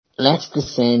let's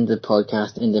descend the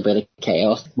podcast into a bit of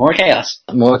chaos. More chaos.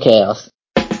 More chaos.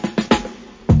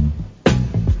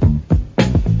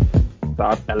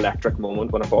 That electric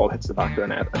moment when a ball hits the back of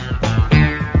the net.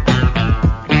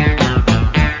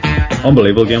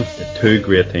 Unbelievable game. Two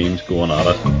great teams going at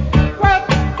it.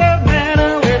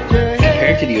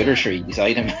 Compared to the other three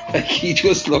beside him, like, he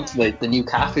just looks like the new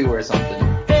Cafu or something.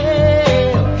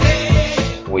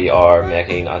 We are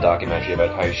making a documentary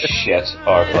about how shit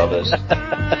our club is.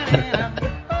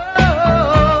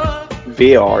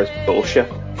 VAR is bullshit.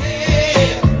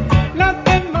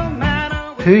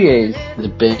 Who is the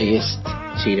biggest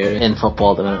cheater in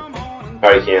football tonight?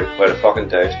 Harry Kane, without a fucking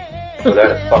doubt.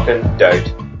 Without a fucking doubt.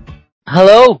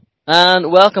 Hello, and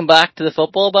welcome back to the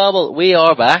Football Babble. We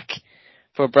are back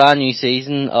for a brand new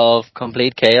season of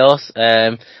complete chaos.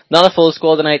 Not a full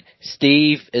squad tonight.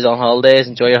 Steve is on holidays.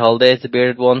 Enjoy your holidays, the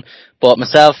bearded one. But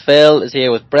myself, Phil, is here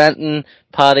with Brenton,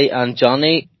 Paddy and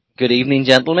Johnny. Good evening,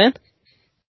 gentlemen.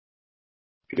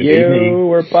 Good evening.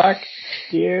 We're back.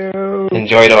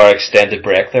 Enjoyed our extended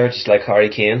break there, just like Harry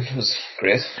Kane. It was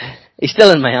great. He's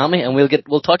still in Miami, and we'll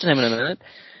touch on him in a minute.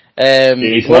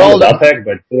 He's all that take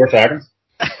about 4 seconds.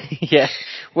 Yeah,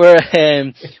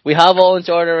 we have all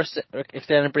enjoyed our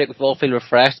extended break. We've all feel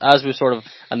refreshed, as we sort of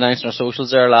announced on our socials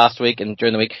there last week and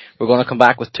during the week. We're going to come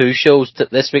back with 2 shows.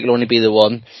 This week will only be the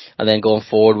one, and then going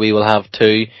forward we will have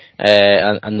 2,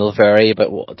 and they'll vary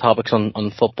about what topics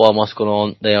on football and what's going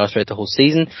on. They are throughout the whole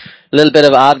season. A little bit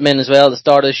of admin as well at the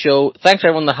start of the show. Thanks to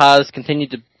everyone that has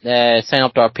continued to sign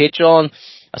up to our Patreon.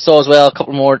 I saw as well a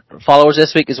couple more followers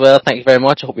this week as well. Thank you very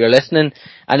much. I hope you're listening.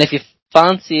 And if you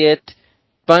fancy it,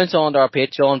 bounce on to our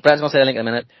Patreon. Brent's going to say a link in a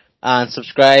minute. And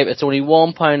subscribe. It's only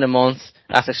 £1 a month.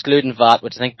 That's excluding VAT,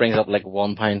 which I think brings up like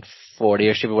 £1.40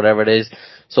 or shit, whatever it is.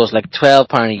 So it's like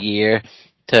 £12 a year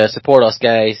to support us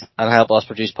guys and help us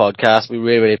produce podcasts. We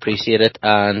really, really appreciate it.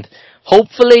 And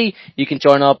hopefully you can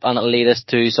join up and it'll lead us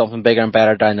to something bigger and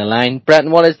better down the line.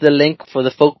 Brenton, what is the link for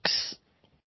the folks?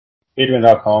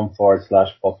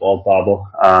 Patreon.com/footballbabble,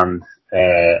 and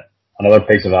another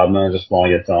piece of admin. I just want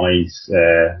to get Johnny's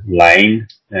line.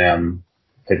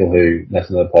 People who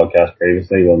listen to the podcast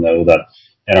previously will know that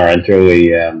in our intro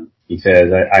he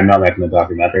says, I'm not making a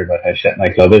documentary about how shit my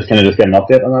club is. Can I just get an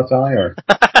update on that, Johnny? Or?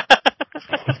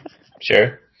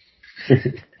 Sure.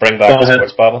 Bring back the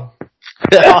sports babble.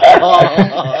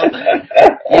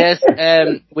 Yes,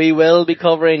 we will be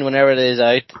covering whenever it is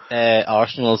out,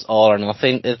 Arsenal's All or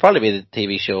Nothing. It'll probably be the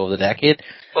TV show of the decade.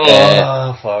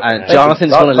 And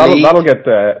Jonathan's going to lead.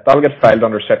 That'll get filed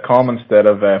under sitcom instead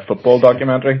of football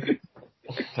documentary.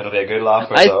 It'll be a good laugh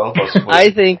for us all.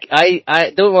 I think,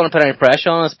 I don't want to put any pressure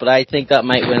on us, but I think that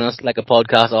might win us like a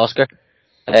podcast Oscar.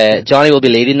 Johnny will be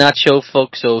leading that show,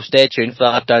 folks, so stay tuned for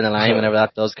that down the line whenever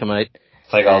that does come out.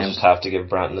 I think I'll just have to give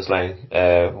Brandon this line.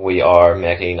 We are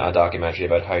making a documentary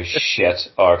about how shit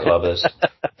our club is.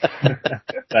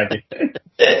 Thank you.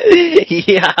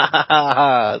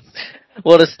 Yes.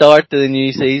 What a start to the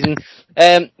new season.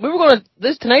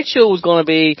 This tonight's show was going to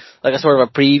be like a sort of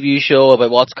a preview show about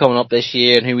what's coming up this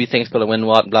year and who we think's going to win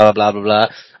what, blah, blah, blah, blah, blah.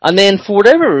 And then for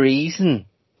whatever reason,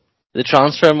 the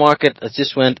transfer market has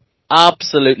just went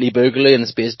absolutely boogaloo in the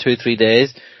space of 2-3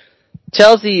 days.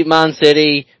 Chelsea, Man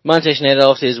City, Manchester United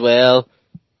obviously as well,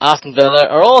 Aston Villa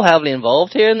are all heavily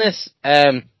involved here in this.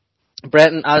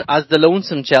 Brenton, as the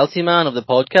lonesome Chelsea man of the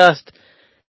podcast,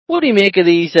 what do you make of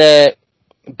these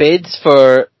bids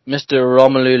for Mr.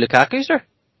 Romelu Lukaku, sir?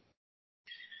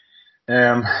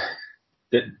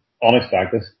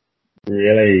 Unexpected.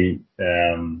 Really,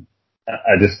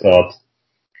 I just thought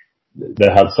they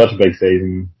had such a big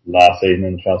season last season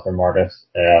in the transfer market.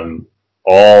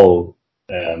 All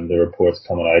the reports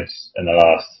coming out in the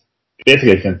last,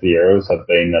 basically since the Euros, have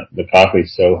been that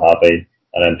Lukaku's so happy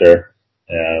at Inter.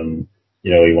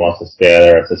 He wants to stay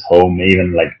there. It's his home.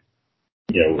 Even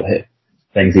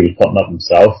things he was putting up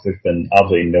himself. There's been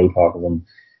absolutely no talk of him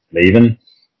leaving.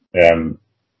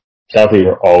 Chelsea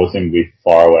were always going to be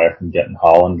far away from getting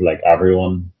Haaland, like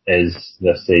everyone is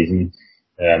this season.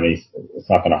 It's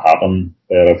not going to happen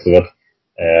by the looks of it.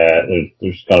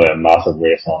 There's going to be a massive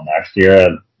race on next year.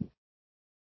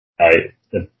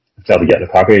 If Chelsea get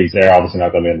Lukaku, they're obviously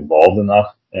not going to be involved in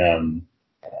that.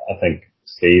 I think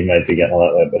Steve might be getting a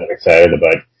little bit excited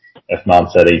about if Man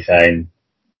City sign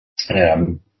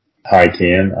Harry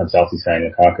Kane and Chelsea sign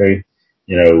Lukaku.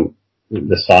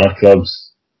 The Spanish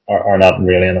clubs are not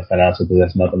really in a financial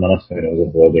position at the minute. Who knows if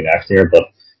it will be next year,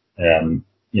 but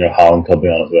Haaland could be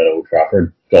on his way to Old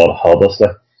Trafford. God help us.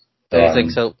 I think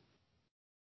so.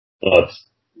 But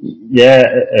yeah,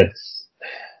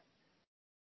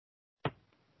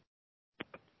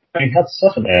 he had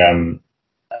such an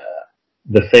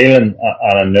the feeling,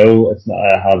 and I know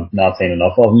I have not seen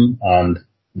enough of him, and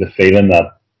the feeling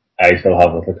that I still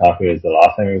have with Lukaku is the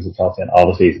last time he was at Chelsea, and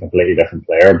obviously he's a completely different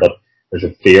player, but there's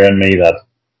a fear in me that,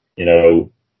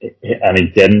 and he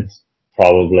didn't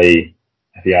probably,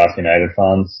 if you ask United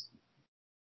fans,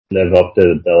 live up to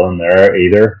the bill in there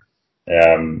either.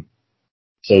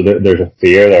 So there's a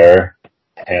fear there,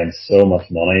 paying so much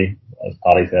money, as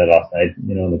Paddy said last night,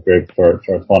 in the group for a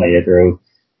 28-year-old.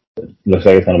 It looks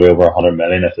like it's going to be over 100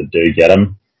 million if they do get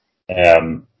him.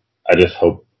 I just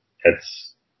hope it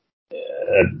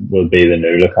will be the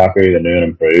new Lukaku, the new and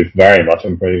improved, very much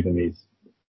improved. And he's,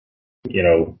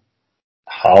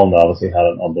 Haaland obviously had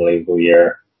an unbelievable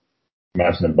year. I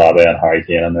mentioned Mbappe and Harry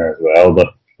Kane in there as well, but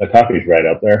Lukaku's right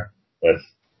up there with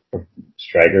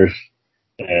strikers.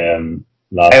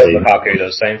 I hope Lukaku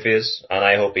does the same for you, and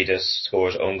I hope he just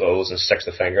scores own goals and sticks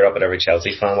the finger up at every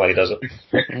Chelsea fan while he does it.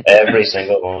 Every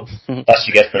single one. That's what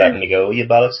you get for letting me go, you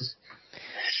bollocks.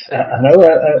 I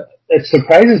know. It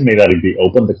surprises me that he'd be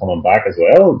open to coming back as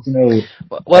well.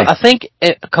 Well, I think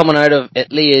coming out of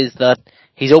Italy is that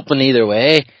he's open either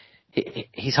way.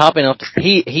 He's happy enough.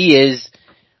 He is.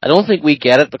 I don't think we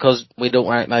get it because we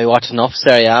don't maybe watch enough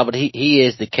Serie A, but he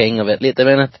is the king of Italy at the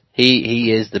minute.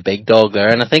 He is the big dog there,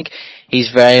 and I think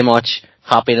he's very much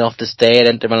happy enough to stay at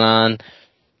Inter Milan,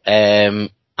 and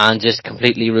just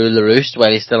completely rule the roost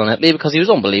while he's still in Italy, because he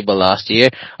was unbelievable last year.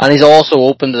 And he's also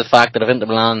open to the fact that if Inter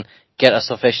Milan get a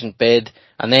sufficient bid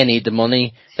and they need the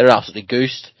money, they're absolutely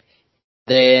goosed,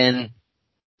 then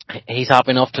he's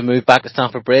happy enough to move back to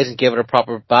Stamford Bridge and give it a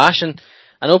proper bash. And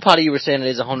I know, Paddy, you were saying it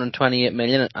is 128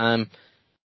 million.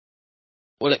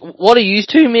 Well, what do you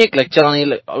two make, Johnny,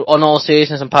 on all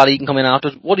seriousness, and Paddy, you can come in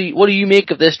afterwards. What do you make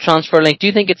of this transfer link? Do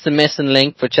you think it's the missing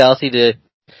link for Chelsea to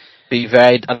be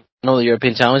I know the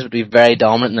European champions, but to be very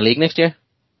dominant in the league next year?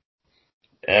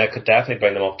 Could definitely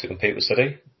bring them up to compete with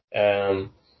City. Yeah,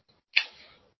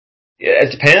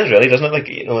 it depends really, doesn't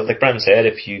it? Like Brendan said,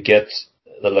 if you get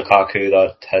the Lukaku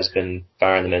that has been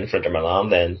firing them in for Inter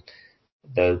Milan, then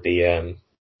they'll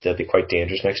be quite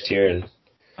dangerous next year, and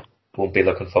won't be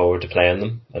looking forward to playing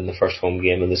them in the first home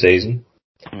game of the season.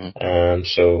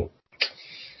 So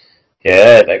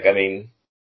yeah,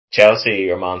 Chelsea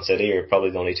or Man City are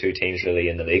probably the only two teams really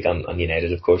in the league, and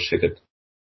United, of course, who could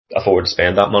afford to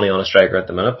spend that money on a striker at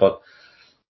the minute. But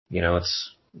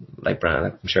it's like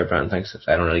Brandon. I'm sure Brandon thinks,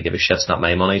 I don't really give a shit. It's not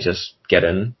my money. Just get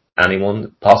in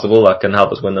anyone possible that can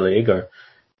help us win the league or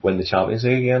win the Champions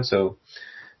League again. So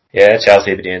yeah,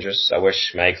 Chelsea would be dangerous. I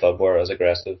wish my club were as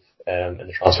aggressive in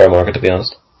the transfer market, to be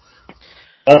honest.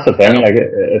 That's the thing.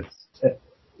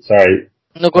 Sorry.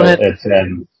 No, go ahead. It's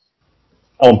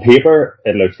on paper,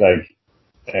 it looks like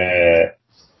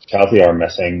Chelsea are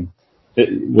missing.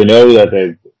 We know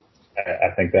that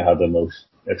I think they had the most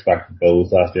expected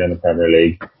goals last year in the Premier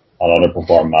League and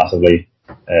underperformed massively.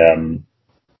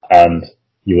 And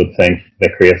you would think they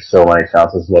create so many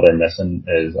chances. What they're missing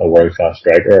is a world-class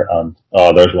striker, and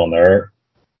there's one there.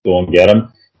 Go and get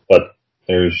him. But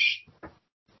there's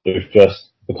just,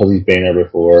 because he's been there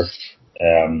before,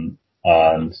 and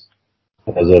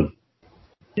because of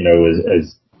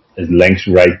his links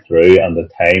right through and the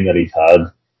time that he's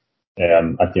had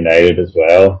at United as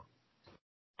well,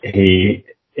 he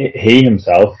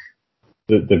himself,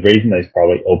 the reason that he's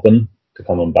probably open to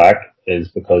coming back is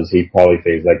because he probably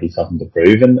feels like he's something to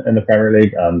prove in the Premier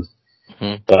League, and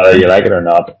whether you like it or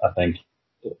not, I think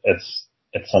it's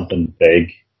something big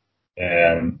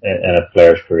in a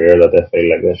player's career that they feel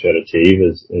like they should achieve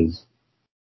is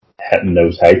hitting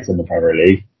those heights in the Premier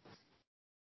League.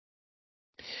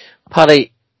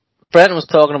 Paddy, Brenton was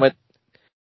talking about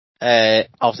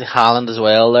obviously Haaland as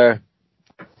well there.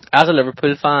 As a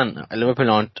Liverpool fan,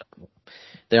 Liverpool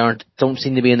don't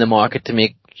seem to be in the market to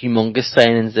make humongous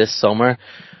signings this summer.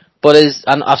 But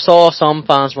and I saw some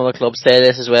fans from other clubs say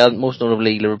this as well, most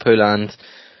notably Liverpool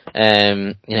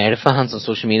and United fans on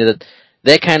social media, that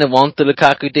they kind of want the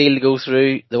Lukaku deal to go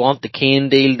through. They want the Kane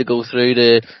deal to go through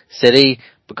to City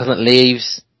because it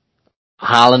leaves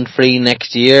Haaland free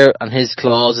next year, and his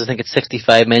clause, I think it's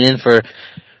 65 million for,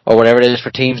 or whatever it is,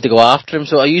 for teams to go after him.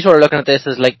 So are you sort of looking at this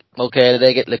as like, okay,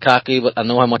 they get Lukaku, but I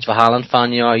know how much of a Haaland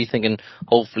fan you are. Are you thinking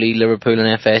hopefully Liverpool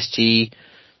and FSG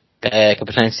could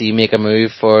potentially make a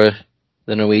move for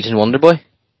the Norwegian wonder boy?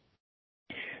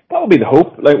 That would be the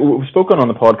hope. Like we've spoken on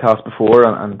the podcast before,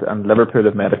 and Liverpool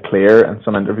have made it clear in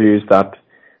some interviews that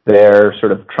their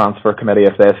sort of transfer committee,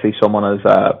 if they see someone as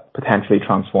potentially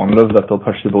transformative, that they'll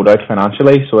push the boat out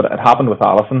financially. So it happened with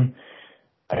Alisson,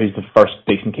 who's the first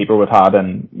decent keeper we've had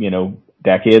in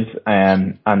decades,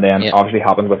 and then obviously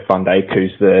happened with Van Dijk,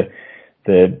 who's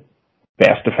the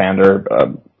best defender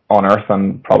on earth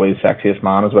and probably the sexiest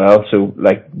man as well. So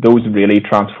like those really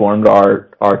transformed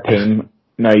our team.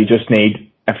 Now you just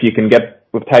need, if you can get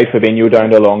with Ty Fabinho down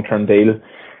to a long-term deal,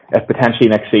 if potentially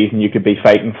next season you could be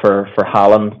fighting for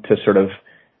Haaland to sort of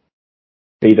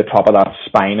be the top of that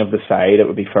spine of the side, it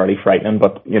would be fairly frightening.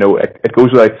 But, you know, it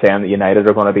goes without saying that United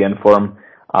are going to be in for him,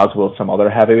 as will some other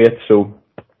heavyweights. So,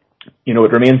 you know,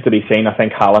 it remains to be seen. I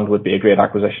think Haaland would be a great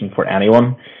acquisition for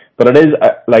anyone. But it is,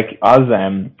 like, as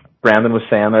Brendan was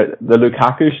saying, the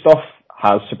Lukaku stuff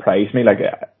has surprised me. Like,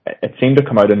 it seemed to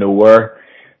come out of nowhere.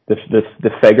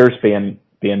 The figures being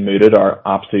mooted are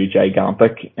absolutely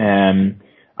gigantic. And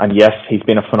yes, he's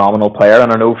been a phenomenal player.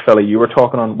 And I know, Philly, you were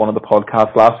talking on one of the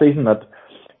podcasts last season that,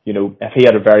 you know, if he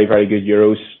had a very, very good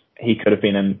Euros, he could have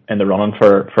been in the running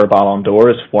for Ballon d'Or.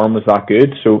 His form was that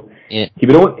good. So yeah, he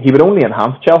would only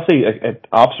enhance Chelsea. It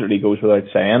absolutely goes without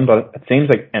saying. But it seems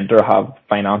like Inter have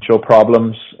financial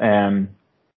problems.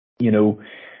 You know,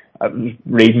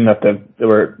 reading that they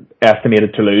were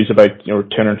estimated to lose about, you know,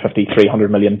 $250-300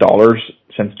 million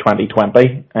since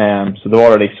 2020. So they've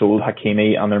already sold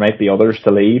Hakimi, and there might be others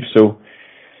to leave. So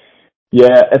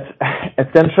yeah,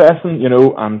 it's interesting, you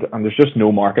know, and there's just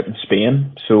no market in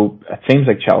Spain. So it seems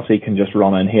like Chelsea can just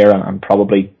run in here and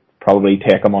probably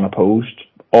take them unopposed,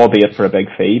 albeit for a big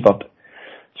fee. But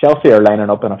Chelsea are lining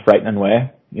up in a frightening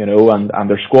way, you know, and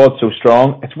their squad's so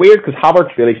strong. It's weird because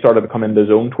Havertz really started to come into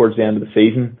his own towards the end of the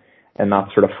season in that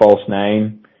sort of false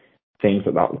nine. Seems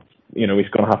that, you know, he's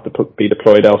going to have to be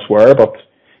deployed elsewhere. But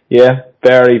yeah,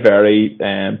 very, very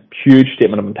huge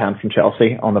statement of intent from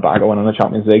Chelsea on the back of winning the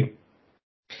Champions League.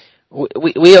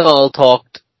 We all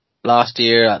talked last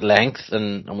year at length,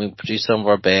 and we produced some of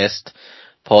our best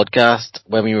podcasts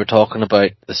when we were talking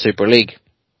about the Super League.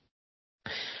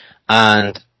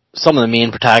 And some of the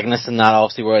main protagonists in that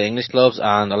obviously were English clubs,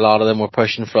 and a lot of them were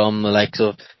pushing from the likes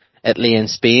of Italy and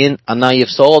Spain. And now you've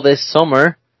saw this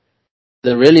summer,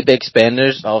 the really big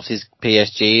spenders, obviously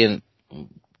PSG, and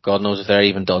God knows if they're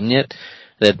even done yet.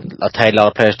 They've tied a lot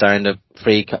of players down to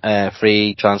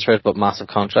free transfers, but massive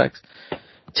contracts.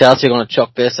 Chelsea are going to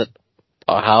chuck this at,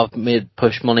 or have made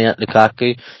push money at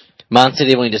Lukaku. Man City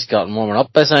have only just gotten warming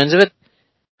up by the sounds of it.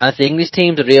 And I think these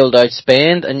teams have reeled out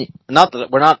spend, and not that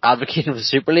we're not advocating for the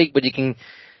Super League, but you can,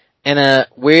 in a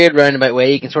weird roundabout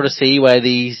way, you can sort of see why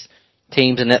these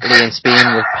teams in Italy and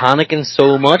Spain were panicking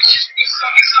so much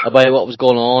about what was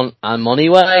going on and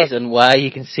money-wise, and why you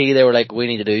can see they were like, we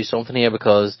need to do something here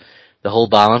because the whole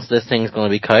balance of this thing is going to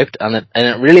be couped, and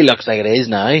it really looks like it is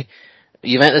now.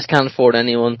 Juventus can't afford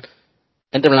anyone.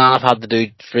 Inter Milan have had to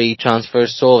do free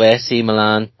transfers, so have AC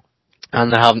Milan,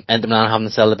 and Inter Milan having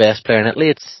to sell the best player in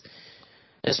Italy.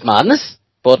 It's madness,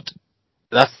 but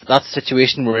that's the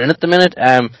situation we're in at the minute.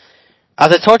 As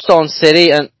I touched on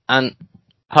City, and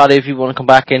Paddy, if you want to come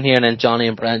back in here, and then Johnny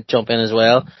and Brent jump in as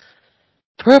well.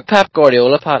 Poor Pep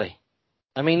Guardiola, Paddy.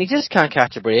 I mean, he just can't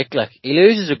catch a break. Like, he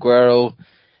loses Aguero,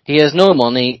 he has no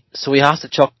money, so he has to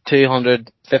chuck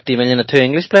 250 million at two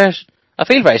English players. I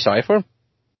feel very sorry for him.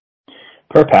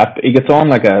 Poor Pep. He gets on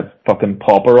like a fucking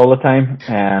pauper all the time,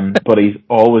 but he's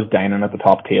always dining at the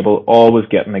top table, always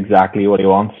getting exactly what he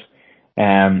wants.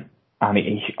 And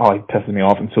he pisses me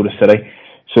off, and so does City.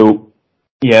 So,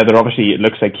 yeah, they're obviously, it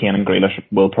looks like Kane and Grealish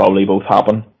will probably both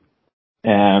happen.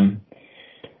 And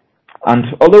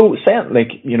although saying,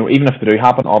 like, you know, even if they do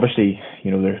happen, obviously,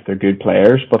 you know, they're good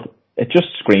players, but it just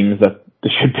screams that they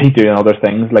should be doing other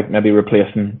things, like maybe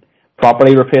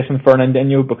properly replacing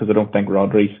Fernandinho, because I don't think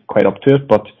Rodri's quite up to it.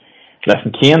 But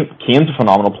listen, Kane's a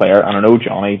phenomenal player, and I know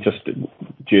Johnny, just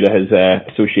due to his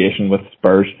association with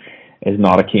Spurs, is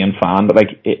not a Kane fan, but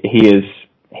like he is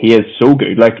so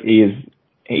good. Like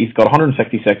he's got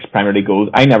 166 Premier League goals.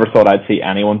 I never thought I'd see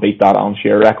anyone beat that Alan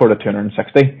Shearer record of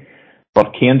 260.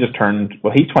 But Kane just turned,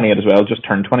 well, he's 28 as well, just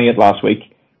turned 28 last week.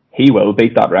 He will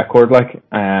beat that record, like,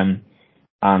 and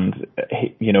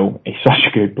he, you know, he's such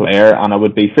a good player, and I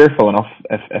would be fearful enough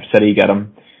if City get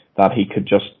him that he could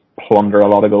just plunder a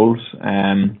lot of goals.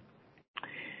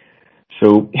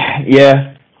 So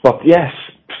yeah, but yes,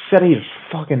 City is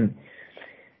fucking,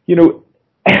 you know,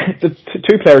 the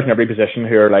two players in every position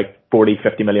who are like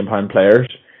 40-50 million pound players.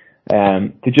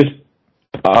 They just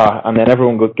and then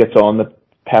everyone gets on that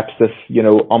Pep's this, you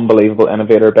know, unbelievable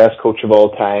innovator, best coach of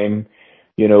all time.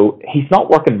 You know, he's not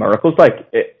working miracles. Like,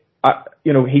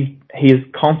 you know, he is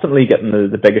constantly getting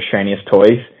the biggest, shiniest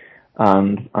toys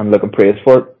and looking praised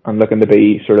for it and looking to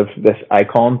be sort of this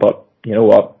icon. But you know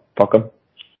what? Fuck him.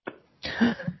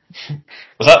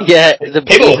 Was that? Yeah.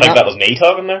 People will think that was me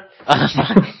talking there.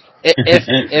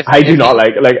 if I do not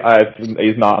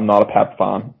he's not. I'm not a Pep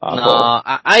fan at all.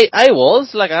 I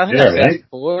was like I think Yeah, I said right. this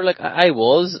before. Like I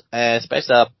was,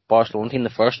 especially that Barcelona team, the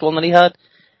first one that he had.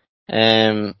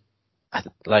 I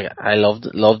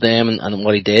loved him and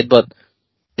what he did, but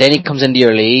then he comes into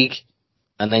your league,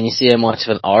 and then you see how much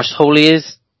of an arsehole he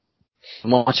is, how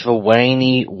much of a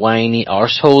whiny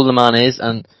arsehole the man is,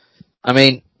 and I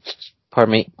mean,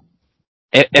 pardon me,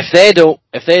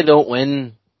 if they don't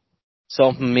win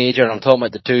something major, and I'm talking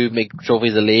about the two big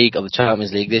trophies of the league, of the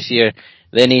Champions League this year,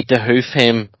 they need to hoof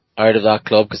him out of that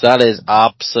club, because that is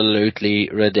absolutely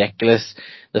ridiculous.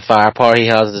 The firepower he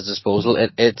has at his disposal,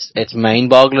 it's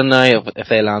mind-boggling now if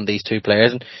they land these two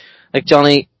players. And, like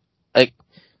Johnny, like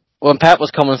when Pep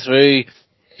was coming through,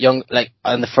 on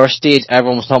the first stage,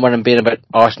 everyone was talking about him being about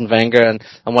Arsene Wenger and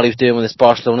what he was doing with his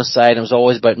Barcelona side. It was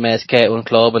always about Mezquita and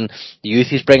club and the youth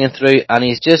he's bringing through, and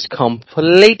he's just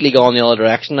completely gone the other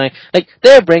direction now. Like,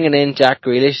 they're bringing in Jack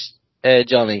Grealish,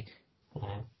 Johnny,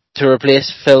 to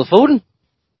replace Phil Foden.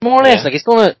 More or less, like, it's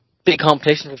going to be a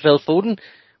competition for Phil Foden,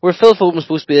 where Phil Foden was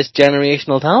supposed to be this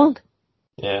generational talent.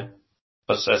 Yeah.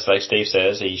 But it's like Steve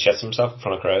says, he shits himself in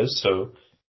front of crowds, so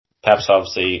Pep's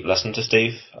obviously listened to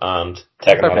Steve and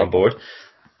taken that on board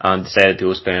and decided to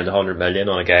go spend 100 million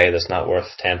on a guy that's not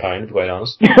worth £10, to be quite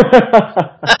honest.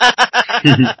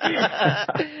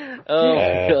 Oh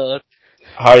my God.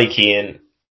 Harry Kane,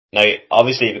 now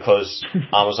obviously because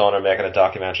Amazon are making a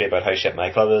documentary about how shit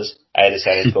my club is, I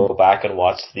decided to go back and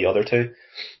watch the other two.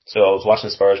 So I was watching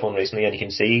the Spurs one recently, and you can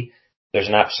see there's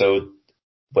an episode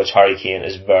which Harry Kane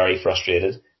is very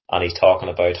frustrated, and he's talking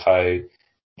about how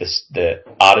the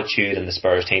attitude in the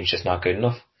Spurs team is just not good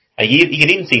enough. And you could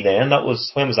even see then, when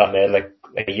was that made? Like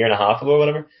a year and a half ago or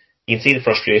whatever. You can see the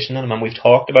frustration in him, and we've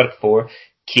talked about it before.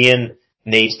 Kane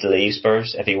needs to leave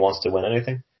Spurs if he wants to win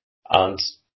anything. And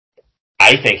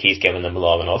I think he's given them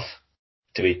long enough,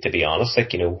 to be honest.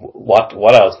 Like,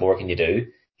 what else more can you do?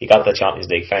 He got the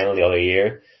Champions League final the other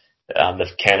year, and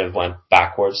they've kind of went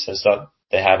backwards since that.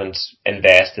 They haven't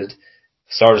invested.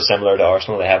 Sort of similar to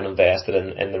Arsenal, they haven't invested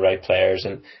in the right players,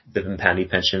 and they've been penny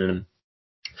pinching, and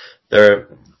they're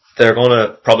going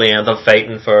to probably end up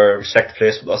fighting for sixth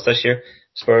place with us this year,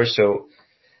 Spurs. So,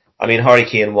 I mean, Harry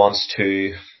Kane wants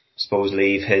to, suppose,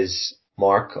 leave his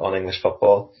mark on English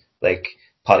football. Like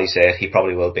Paddy said, he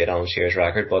probably will beat Alan Shearer's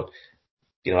record, but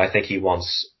I think he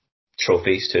wants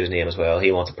trophies to his name as well.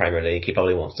 He wants a Premier League. He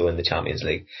probably wants to win the Champions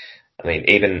League. I mean,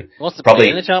 even wants to probably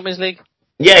play in the Champions League.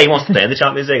 Yeah, he wants to play in the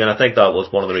Champions League, and I think that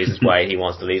was one of the reasons why he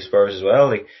wants to leave Spurs as well.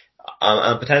 Like,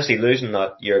 and potentially losing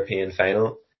that European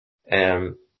final,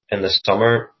 in the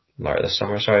summer,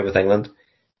 with England,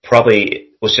 probably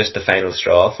was just the final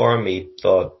straw for him. He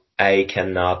thought, I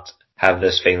cannot have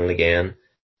this final again,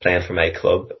 playing for my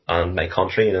club and my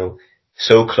country.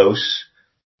 So close,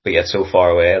 but yet so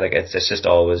far away. Like, it's just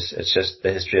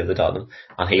the history of the Tottenham,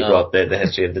 and he brought the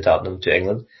history of the Tottenham to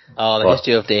England. Oh, the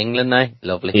history of the England now,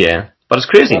 lovely. Yeah. But it's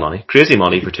crazy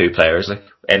money for two players, like,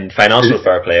 and financial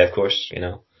fair play, of course,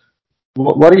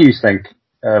 What do you think?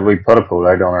 We put a poll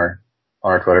out on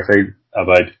our Twitter feed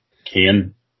about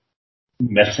Kane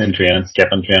missing training,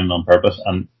 skipping training on purpose,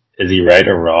 and is he right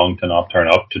or wrong to not turn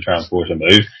up to try and force a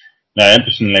move? Now,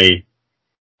 interestingly,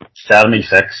 76%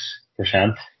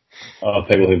 of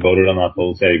people who voted on that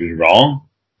poll said he was wrong,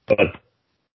 but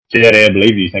JD, I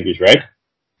believe you think he's right.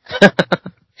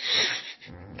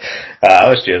 I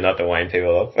was doing that to wind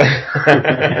people up.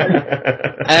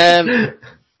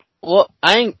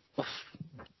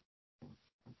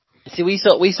 We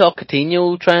saw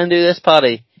Coutinho try and do this,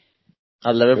 Paddy,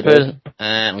 at Liverpool,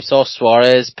 and we saw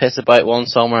Suarez piss about one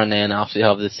summer and then absolutely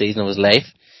have the season of his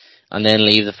life, and then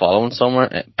leave the following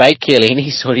summer. Bite Chiellini,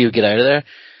 so do you get out of there?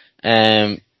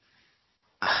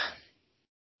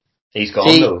 He's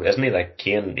gone though, isn't he? Like,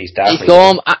 Kane, he's definitely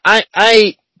gone.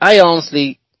 I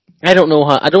honestly, I don't know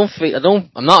how.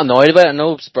 I'm not annoyed about it. I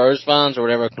know Spurs fans or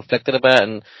whatever are conflicted about it,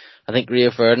 and I think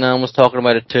Rio Ferdinand was talking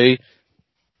about it too.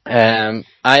 I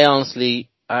honestly,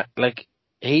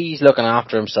 he's looking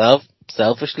after himself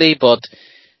selfishly, but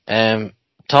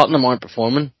Tottenham aren't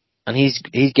performing, and he's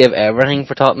give everything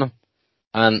for Tottenham,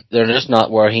 and they're just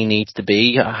not where he needs to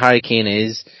be. Harry Kane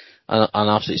is an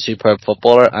absolutely superb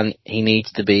footballer, and he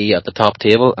needs to be at the top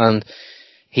table, and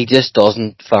he just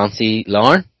doesn't fancy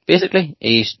Lauren. Basically,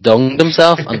 he's dunged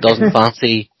himself and doesn't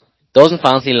fancy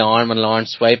Lauren when Lauren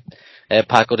swiped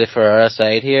Paco de Ferreira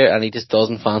aside here, and he just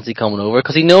doesn't fancy coming over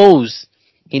because he knows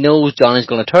Johnny's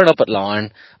going to turn up at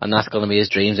Lauren, and that's going to be his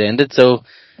dreams ended. So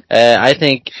I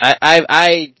think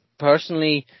I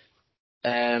personally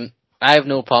I have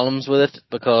no problems with it,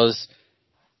 because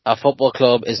our football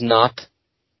club is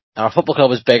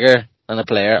bigger than a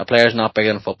player. A player's not bigger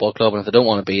than a football club, and if they don't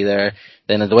want to be there,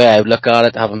 then the way I would look at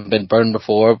it, having been burned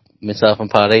before, myself and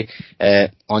Paddy,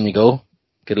 on you go.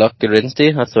 Good luck, good riddance to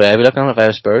you. That's the way I would look at it if I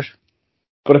was Spurs.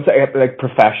 But it's like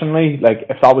professionally, like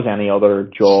if that was any other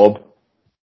job,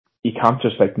 you can't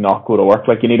just like not go to work.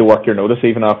 Like you need to work your notice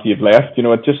even after you've left. You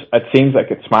know, it seems like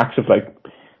it smacks of like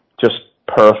just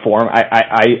per form.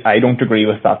 I don't agree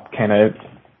with that kind of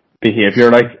behaviour.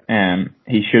 Like,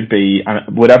 he should be,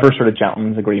 and whatever sort of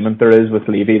gentleman's agreement there is with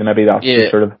Levy, then maybe that's the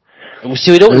sort of.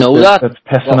 See, we don't know that. That's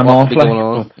pissing him off. Going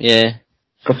on. Yeah.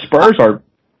 But Spurs are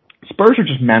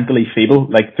just mentally feeble.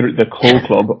 Like the whole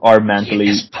club are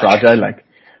mentally fragile. Like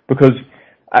because.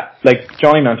 Like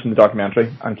Johnny mentioned the documentary,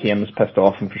 and Kane was pissed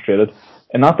off and frustrated.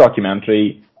 In that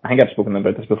documentary, I think I've spoken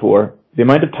about this before, the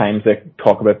amount of times they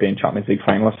talk about being Champions League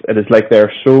finalists, it is like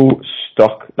they're so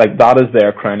stuck. Like that is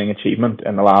their crowning achievement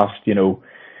in the last,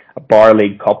 a Bar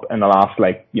League Cup in the last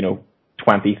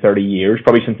 20, 30 years,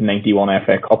 probably since the 91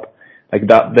 FA Cup. Like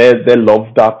that, they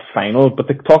love that final, but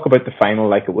they talk about the final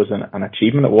like it was an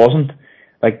achievement. It wasn't.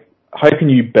 Like, how can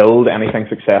you build anything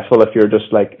successful if you're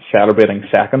just like celebrating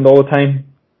second all the time?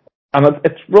 And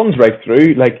it runs right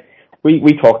through. Like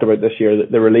we talked about this year that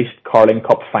they released Carling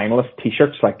Cup finalist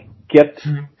T-shirts, like get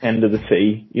into the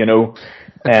sea,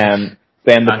 then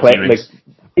the play, like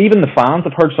even the fans.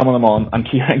 I've heard some of them on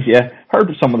Keyrings,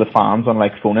 heard some of the fans on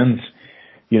like phone-ins,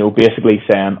 basically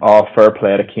saying, "Oh, fair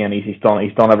play to Kane. He's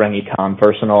done everything he can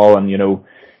first and all, and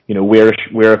we're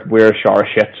a shower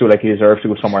shit, so like he deserves to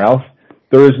go somewhere else."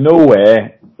 There is no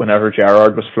way, whenever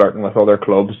Gerrard was flirting with other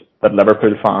clubs, that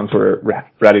Liverpool fans were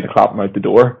ready to clap him out the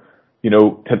door,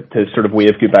 to sort of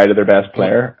wave goodbye to their best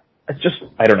player. It's just,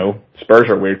 I don't know, Spurs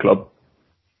are a weird club.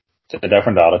 It's a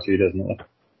different attitude, isn't it?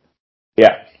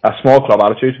 Yeah, a small club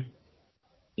attitude.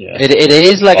 Yeah, it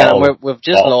is like, we've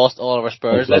just lost all of our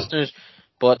Spurs listeners,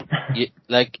 but it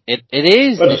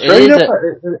is. But it's true,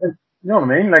 you know what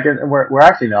I mean? Like, we're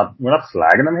actually not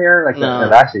slagging them here. Like, no.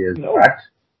 It actually is fact.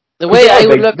 The way I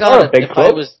would look at it, if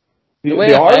I was,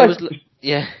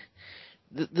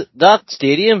 that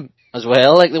stadium as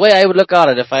well. Like the way I would look at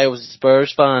it, if I was a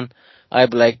Spurs fan,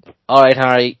 I'd be like, "All right,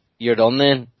 Harry, you're done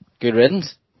then. Good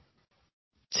riddance.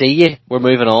 See you. We're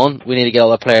moving on. We need to get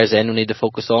all the players in. We need to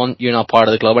focus on. You're not part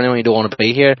of the club anymore. You don't want to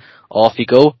be here. Off you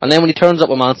go." And then when he turns up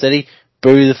with Man City,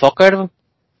 boo the fuck out of him.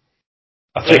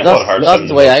 I think that's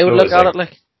the way I would look at it.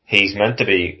 Like he's meant to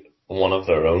be one of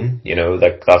their own,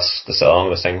 like that's the song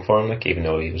they sing for him, like even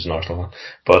though he was an Arsenal fan.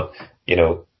 But,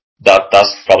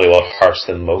 that's probably what hurts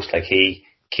them most. Like he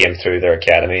came through their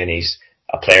academy and he's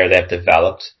a player they've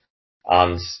developed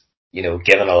and,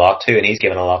 given a lot to, and he's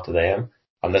given a lot to them.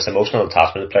 And this emotional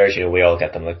attachment to players, we all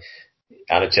get them, like,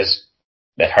 and it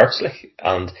hurts, like.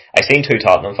 And I seen two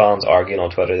Tottenham fans arguing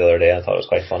on Twitter the other day. I thought it was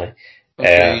quite funny.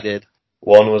 Okay, you did.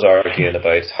 One was arguing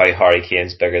about how Harry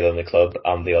Kane's bigger than the club,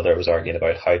 and the other was arguing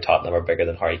about how Tottenham are bigger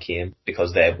than Harry Kane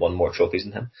because they have won more trophies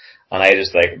than him. And I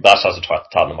just that's just a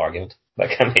Tottenham argument.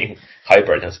 Like, I mean, how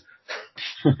brilliant.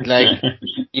 Like,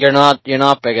 you're not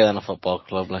bigger than a football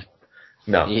club, like.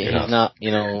 No, you're not.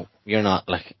 You're not,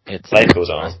 like, it's. Life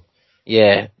goes on.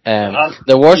 Yeah.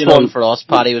 The worst one for us,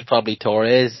 Paddy, was probably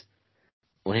Torres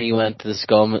when he went to the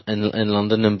Scum in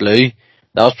London in blue.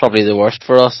 That was probably the worst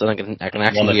for us, and I can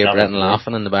actually hear Brenton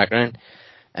laughing in the background.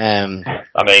 I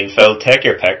mean, Phil, take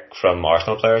your pick from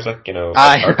Arsenal players, like, it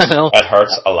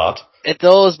hurts a lot. It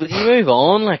does, but you move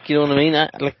on, like, you know what I mean?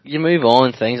 Like, you move on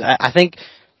and things. I think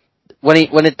when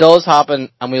it does happen,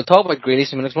 and we'll talk about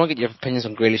Grealish, I mean, I just want to get your opinions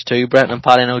on Grealish too, Brenton and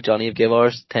Paddy. I know Johnny have give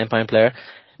ours, £10 player.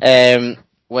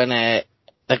 When the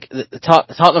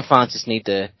Tottenham fans just need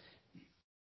to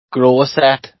grow a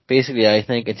set, basically, I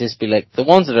think, and just be like, the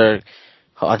ones that are,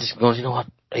 I just go, you know what?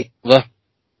 Look,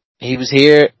 he was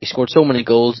here. He scored so many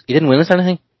goals. He didn't win us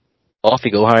anything. Off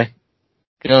you go, Harry.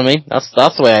 You know what I mean? That's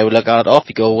the way I would look at it. Off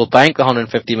you go. We'll bank the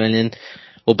 150 million.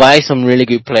 We'll buy some really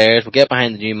good players. We'll get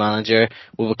behind the new manager.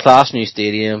 We'll have a class new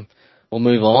stadium. We'll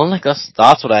move on. Like that's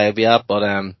what I would be at. But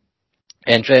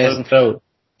interesting. So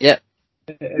yeah.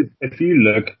 If you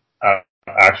look at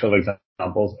actual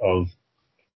examples of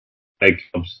big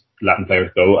clubs letting players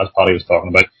go, as Paddy was talking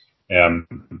about,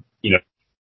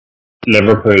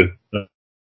 Liverpool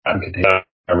and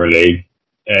Premier League,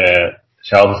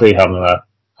 Chelsea having that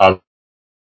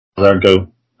Hazard go,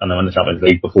 and then win the Champions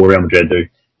League before Real Madrid do,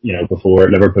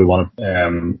 before Liverpool won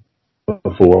it,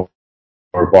 before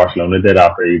Barcelona did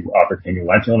after King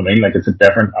went. You know what I mean? Like, it's a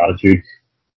different attitude.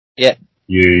 Yeah.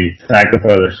 You thank them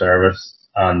for their service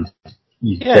and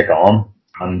you kick on.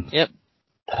 And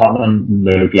Tottenham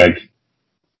look like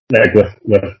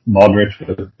with Modric,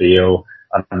 with Bale,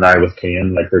 and now with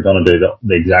Kane, like they're going to do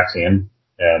the exact same,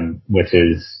 which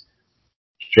is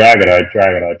drag it out,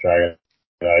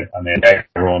 and then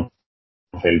everyone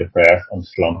feel depressed and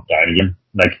slump down again.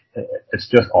 Like, it's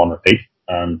just on repeat,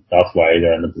 and that's why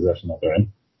they're in the position that they're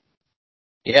in.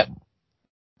 Yep.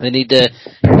 They need to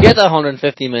get that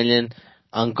 150 million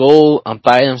and go and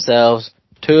buy themselves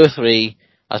 2 or 3,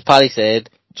 as Paddy said,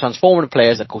 transformative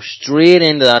players that go straight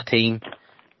into that team,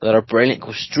 that are brilliant,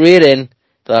 go straight in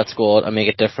to that squad and make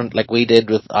it different, like we did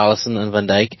with Alisson and Van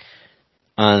Dijk,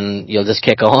 and you'll just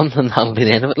kick on, and that'll be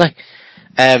the end of it. Like,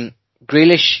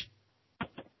 Grealish,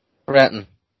 Brenton,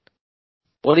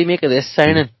 what do you make of this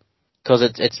signing? Because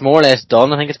it's more or less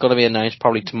done. I think it's going to be announced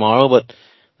probably tomorrow, but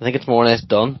I think it's more or less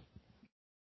done.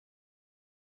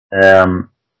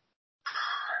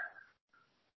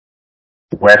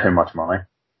 Way too much money.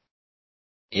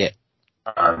 Yeah.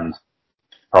 And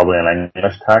probably an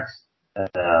English tax.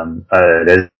 It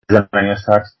is an English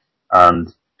tax,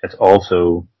 and it's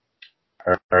also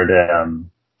heard. I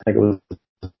think it was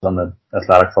on the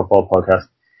Athletic Football podcast.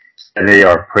 They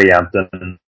are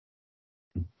preempting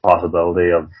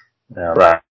possibility of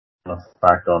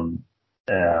effect on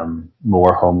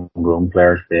more homegrown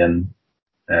players being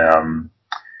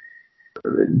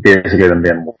basically them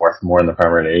being worth more in the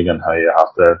Premier League, and how you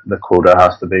have to, the quota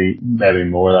has to be maybe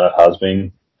more than it has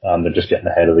been, and they're just getting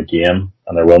ahead of the game,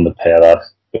 and they're willing to pay that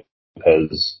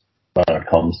because when it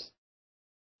comes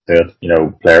to it, you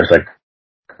know, players like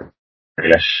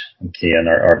Grealish and Kane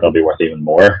are they'll be worth even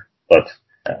more. But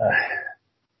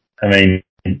I mean,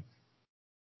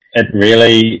 it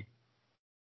really,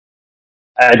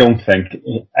 I don't think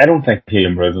he'll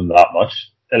improve them that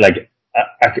much. Like,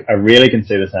 I really can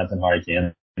see the sense in Harry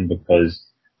Kane, because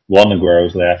one,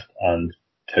 Aguero's left, and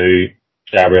two,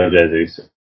 Gabriel Jesus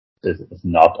is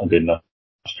not a good enough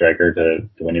striker to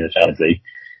win the Champions League.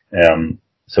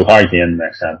 So Harry Kane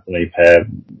makes sense. They pay,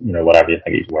 you know, whatever you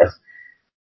think he's worth.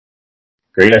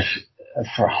 Grealish,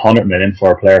 for 100 million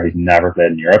for a player who's never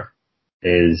played in Europe,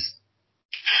 is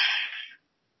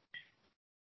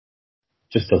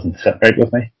just doesn't sit right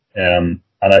with me. And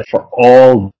for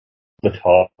all the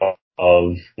talk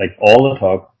of, like, all the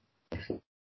talk before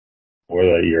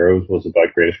the Euros was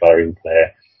about Grealish whether he would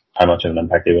play, how much of an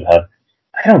impact he would have.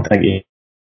 I don't think he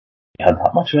had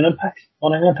that much of an impact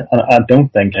on England, and I don't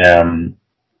think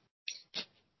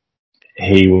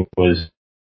he was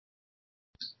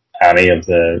any of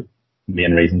the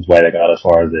main reasons why they got as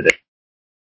far as they did.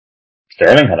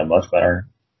 Sterling had a much better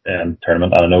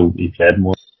tournament, and I know he played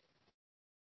more.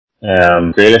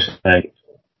 Grealish, I think,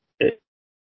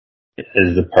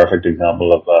 is the perfect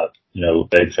example of that, you know,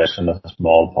 big fish in a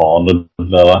small pond at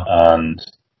Villa, and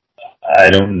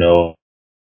I don't know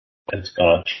if it's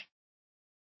going to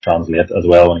translate as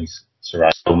well when he's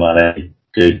surrounded by so many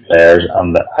good players,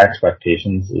 and the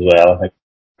expectations as well. I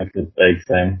think the big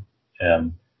thing.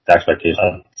 The expectations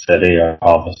at City are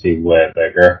obviously way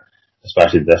bigger,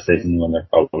 especially this season when they're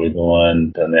probably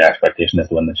going, and the expectation is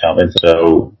to win the Champions.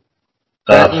 So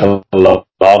that's a lot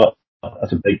of,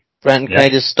 that's a big. Brenton, can I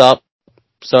just stop?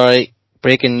 Sorry,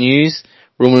 breaking news.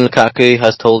 Romelu Lukaku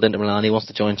has told Inter Milan he wants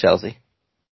to join Chelsea.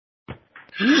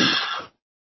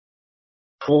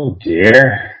 Oh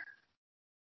dear.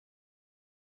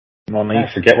 Money.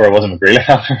 I forget where I was in Grealish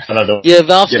after.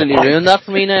 You've absolutely ruined that for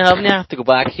me now, haven't you? I have to go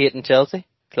back hating Chelsea.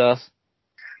 Class.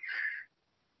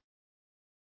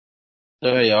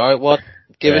 There you are. What?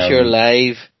 Give us your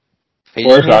live feeling.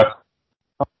 Where's that?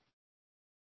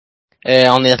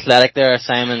 On the Athletic there,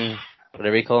 Simon,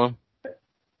 whatever you call him.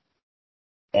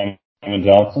 Simon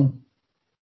Johnson.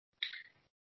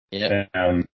 Yeah.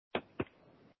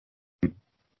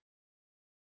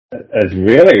 It's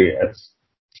really,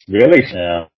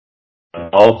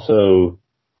 also,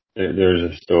 there's a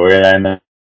storyline there.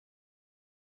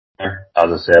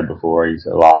 As I said before, he's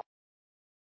a lot.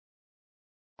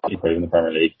 He plays in the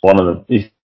Premier League. He's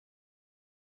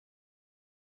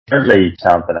currently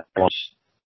champion.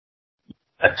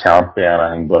 I can't be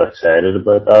anything but excited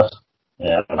about that.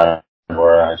 Yeah,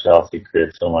 where Chelsea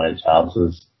creates so many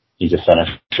chances. He's a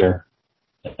finisher.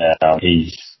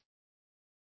 He's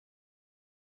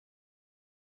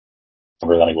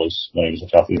better than he was when he was at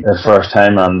Chelsea the first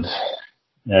time, and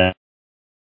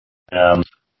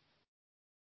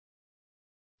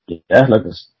look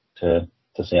to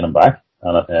seeing him back.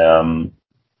 And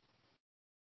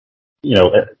you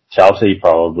know, Chelsea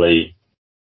probably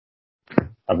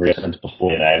have raced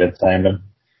before United signed him,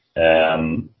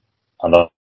 and that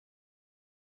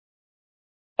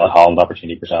Holland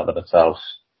opportunity presented itself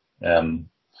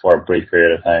for a brief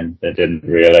period of time. It didn't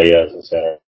really, as I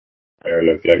said,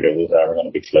 look like it was ever going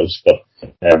to be close, but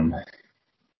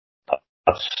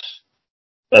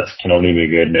that can only be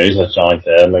good news, as Johnny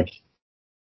said. Like,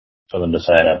 for them to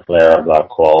sign a player of that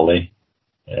quality.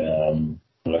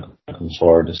 Looking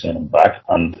forward to seeing him back.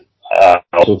 And I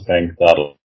also think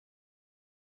that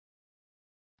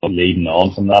leading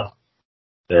on from that,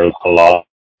 there's a lot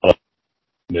of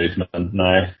movement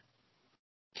now.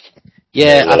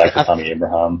 Yeah, like Tammy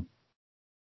Abraham.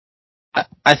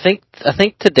 I think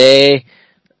today,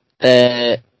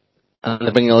 and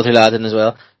they're bringing other two lads in as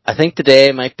well. I think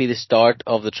today might be the start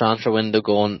of the transfer window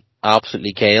going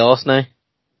absolutely chaos now.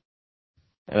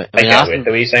 I can't wait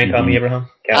till we sign Tammy Abraham.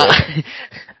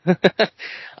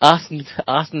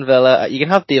 Aston Villa, you can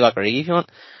have Dave Akari if you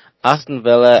want. Aston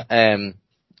Villa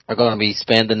are going to be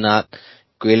spending that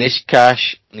Grealish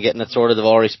cash and getting it sorted. They've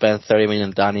already spent 30 million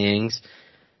on Danny Ings.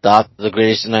 The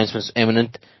Grealish announcement's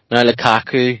imminent. Now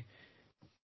Lukaku.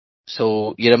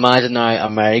 So you'd imagine now a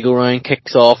merry-go-round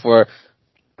kicks off where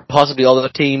possibly other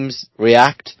teams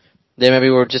react. They maybe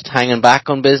were just hanging back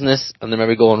on business and they're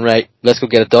maybe going, right, let's go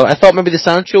get it done. I thought maybe the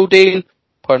Sancho deal,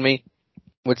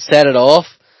 would set it off.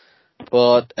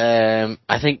 But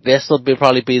I think this will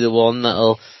probably be the one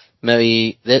that'll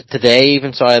maybe today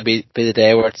even be the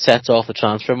day where it sets off the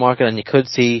transfer market, and you could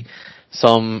see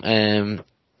some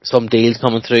deals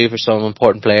coming through for some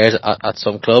important players at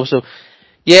some clubs. So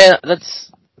yeah,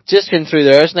 that's just been through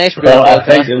there. It's nice. Well, I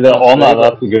think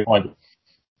that's a good point.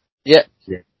 Yeah.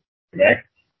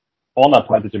 On that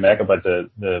point that you make about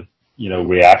the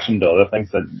reaction to other things,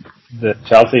 that the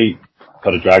Chelsea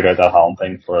could have dragged out that Haaland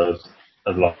thing for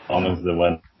as long as the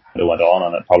window went on,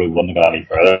 and it probably wouldn't have gone any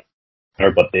further.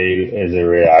 But there is a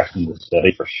reaction to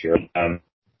City for sure,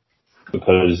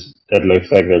 because it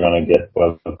looks like they're going to get,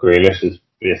 well, Grealish is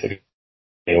basically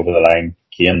over the line.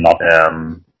 Kane not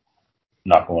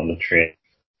going to train.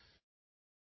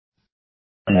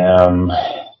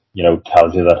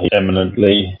 Tells you that he's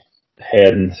imminently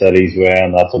heading City's way,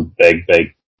 and that's a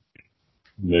big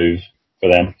move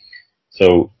for them.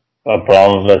 So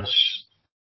Abramovich,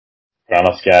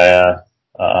 Granovskaya,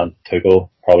 and Tuchel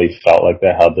probably felt like they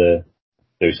had to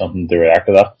do something to react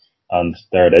to that, and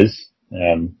there it is.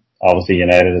 Obviously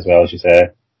United as well, as you say,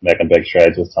 making big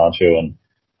strides with Sancho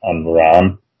and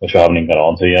Varane, which we haven't even got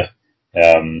onto yet.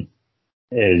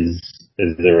 Is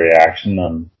the reaction,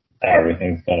 and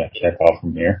everything's going to kick off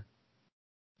from here.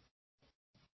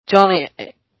 Johnny,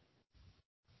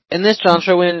 in this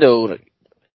transfer window,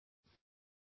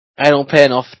 I don't pay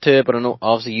enough to it, but I know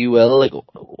obviously you will. Like,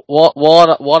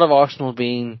 what have Arsenal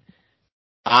been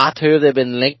at? Who have they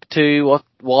been linked to?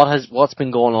 What's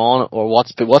been going on, or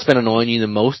what's been annoying you the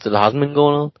most that hasn't been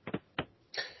going on?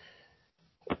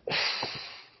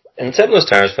 In simplest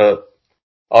terms, Philip,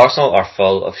 Arsenal are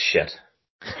full of shit.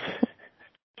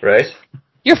 Right?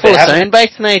 You're full of sound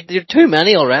bites tonight. There are too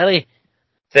many already.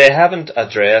 They haven't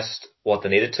addressed what they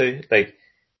needed to. Like,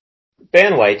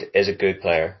 Ben White is a good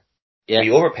player. Yeah. We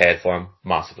overpaid for him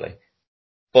massively.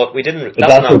 But we didn't... But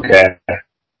that's okay.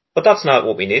 But that's not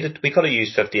what we needed. We could have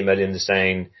used 50 million to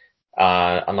sign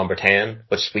a number 10,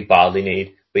 which we badly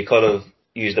need. We could have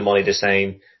used the money to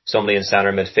sign somebody in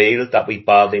centre midfield that we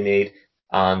badly need.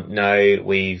 And now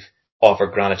we've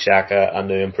offered Granit Xhaka a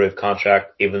new improved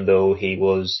contract, even though he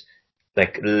was,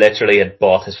 like, literally had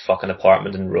bought his fucking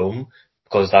apartment in Rome,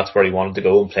 because that's where he wanted to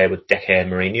go and play with dickhead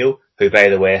Mourinho, who, by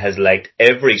the way, has liked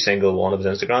every single one of his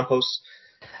Instagram posts.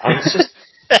 And it's just,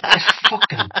 it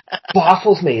fucking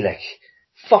baffles me, like,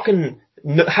 fucking,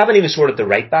 haven't even sorted the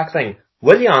right back thing.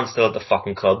 Willian's still at the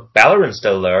fucking club, Bellerin's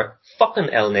still there, fucking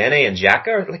El Nene and Xhaka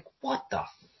are, like, what the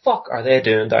fuck are they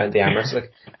doing down at the Emirates?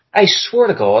 Like, I swear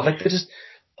to God, like, they just,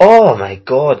 oh my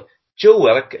God. Joe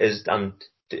Willock is, and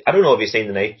I don't know if you've seen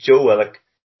tonight, Joe Willock,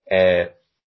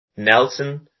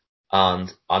 Nelson,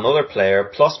 and another player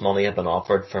plus money have been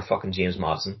offered for fucking James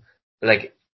Maddison.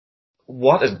 Like,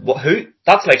 who?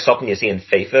 That's like something you see in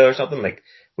FIFA or something. Like,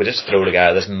 we just throw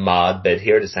together this mad bid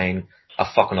here to sign a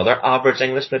fucking other average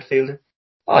English midfielder.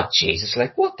 Oh Jesus!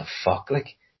 Like, what the fuck?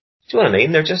 Like, do you know what I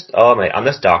mean? They're just, oh my, and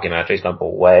this documentary's gonna go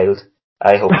wild.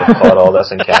 I hope they caught all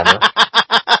this in camera.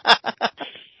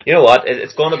 You know what?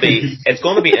 It's going to be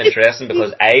interesting,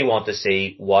 because I want to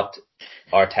see what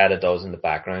Arteta does in the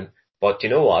background. But you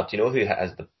know what? You know who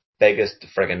has the biggest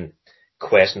friggin'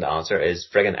 question to answer is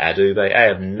friggin' Edu. I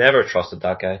have never trusted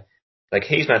that guy. Like,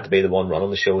 he's meant to be the one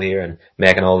running the show here and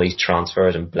making all these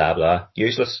transfers and blah blah.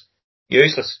 Useless.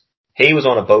 He was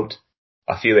on a boat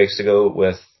a few weeks ago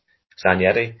with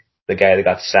Sanyetti, the guy that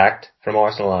got sacked from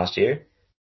Arsenal last year.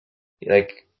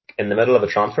 Like, in the middle of a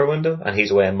transfer window, and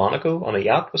he's away in Monaco on a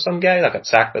yacht with some guy that got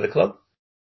sacked by the club.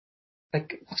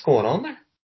 Like, what's going on there?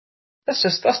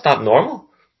 That's not normal.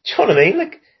 Do you know what I mean?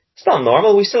 Like, it's not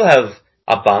normal. We still have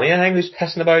Aubameyang who's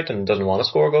pissing about and doesn't want to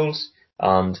score goals,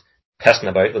 and pissing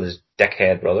about with his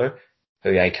dickhead brother,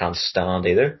 who I can't stand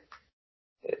either.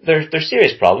 There's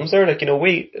serious problems there. Like,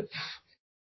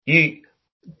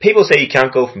 people say you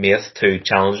can't go from 8th to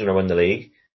challenging or win the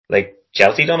league. Like,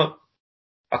 Chelsea done it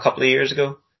a couple of years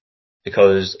ago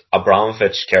because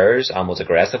Abramovich cares and was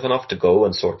aggressive enough to go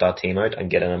and sort that team out and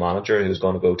get in a manager who's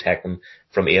going to go take them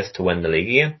from 8th to win the league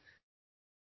again.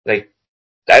 Like,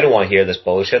 I don't want to hear this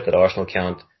bullshit that Arsenal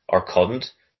can't or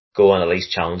couldn't go and at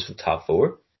least challenge for the top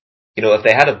 4. If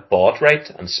they had it bought right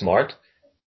and smart,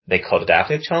 they could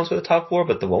definitely challenge for the top 4,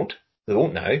 but they won't. They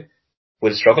won't now.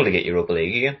 We'll struggle to get Europa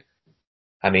League again.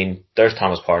 I mean, there's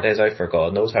Thomas Partey's out for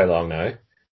God knows how long now.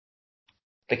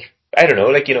 Like, I don't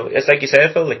know, it's like you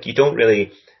said, Phil, you don't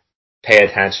really pay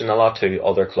attention a lot to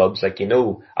other clubs. Like,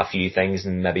 a few things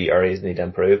and maybe areas need to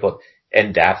improve, but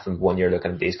in depth and when you're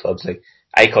looking at these clubs,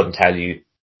 I couldn't tell you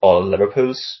all of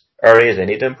Liverpool's areas they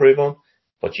need to improve on,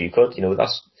 but you could,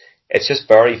 it's just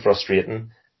very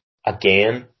frustrating.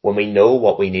 Again, when we know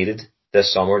what we needed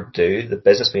this summer to do, the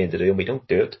business we need to do, and we don't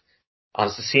do it. And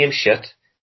it's the same shit.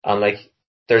 And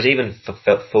there's even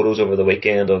photos over the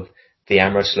weekend of the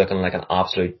Emirates looking like an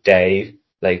absolute dive.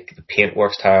 Like, the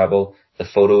paintwork's terrible. The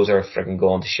photos are freaking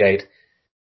going to shite.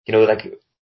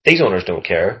 These owners don't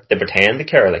care. They pretend to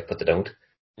care, but they don't.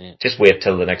 Yeah. Just wait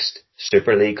till the next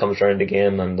Super League comes round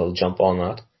again and they'll jump on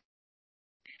that.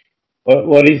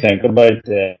 What do you think about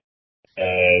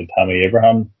Tammy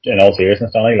Abraham in all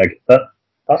seriousness, Danny?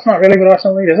 That's not really what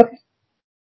Arsenal need, is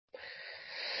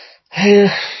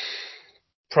it?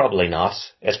 Probably not.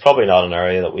 It's probably not an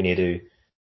area that we need to.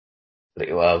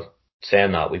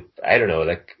 Saying that, I don't know.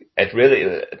 It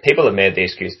really, people have made the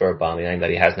excuse for Aubameyang that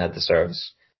he hasn't had the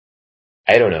service.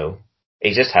 I don't know.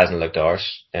 He just hasn't looked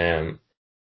arse.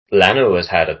 Leno has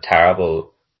had a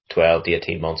terrible 12 to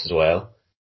 18 months as well.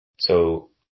 So,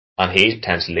 and he's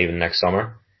potentially leaving next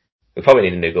summer. We probably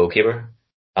need a new goalkeeper.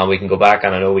 And we can go back,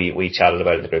 and I know we chatted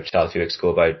about it in the group chat a few weeks ago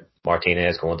about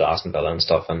Martinez going to Aston Villa and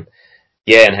stuff. And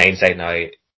yeah, in hindsight now,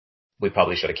 we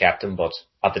probably should have kept him, but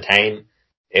at the time,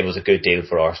 it was a good deal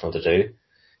for Arsenal to do.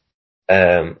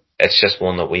 It's just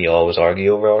one that we always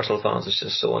argue over, Arsenal fans. It's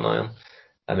just so annoying.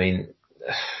 I mean,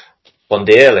 one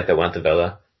day, they went to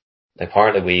Villa.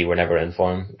 Apparently we were never in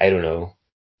for him. I don't know.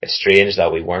 It's strange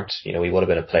that we weren't. We would have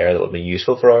been a player that would have been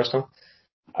useful for Arsenal.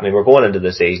 I mean, we're going into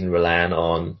the season relying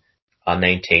on a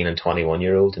 19 and 21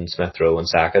 year old in Smith Rowe and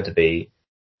Saka to be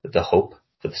the hope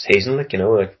for the season.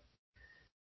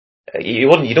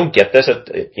 You don't get this at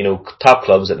top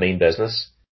clubs that mean business.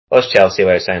 Us Chelsea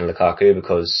are signing Lukaku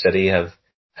because City have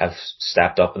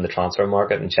stepped up in the transfer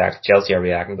market and Chelsea are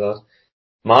reacting to that.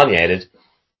 Man United,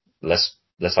 let's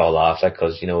all laugh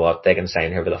because you know what, they can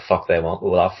sign whoever the fuck they want.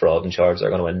 We'll have fraud in charge. They're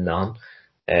going to win none.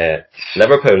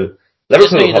 Liverpool will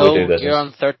probably do business. You're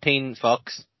on 13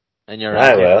 Fox and you're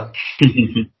right. Well,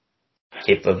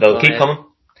 they'll keep coming.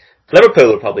 Liverpool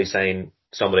will probably sign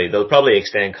somebody. They'll probably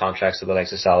extend contracts to the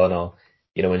likes of Salah and all,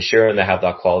 ensuring they have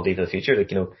that quality for the future.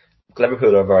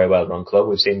 Liverpool are a very well run club.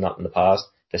 We've seen that in the past.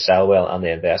 They sell well and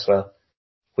they invest well.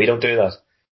 We don't do that.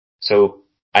 So,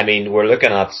 I mean, we're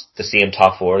looking at the same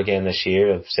top 4 again this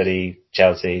year of City,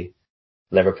 Chelsea,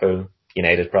 Liverpool,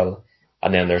 United probably.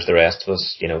 And then there's the rest of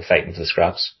us, fighting for the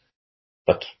scraps.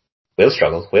 But we'll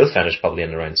struggle. We'll finish probably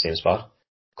in around the same spot.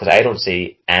 Because I don't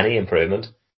see any improvement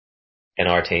in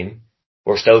our team.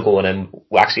 We're still going in,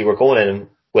 we're going in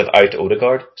without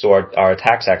Odegaard. So our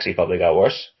attacks actually probably got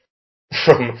worse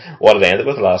from what it ended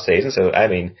with last season. So, I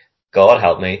mean, God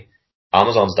help me.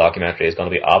 Amazon's documentary is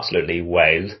going to be absolutely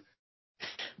wild.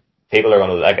 People are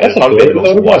going to, it's probably the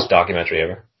most watched documentary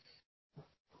ever.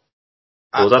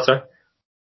 What was that, sir?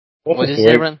 What did you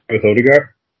say, Bren? With Odegaard?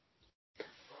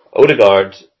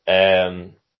 Odegaard,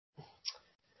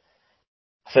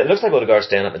 it looks like Odegaard's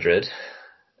staying at Madrid.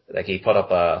 He put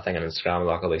up a thing on Instagram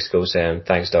a couple of weeks ago saying,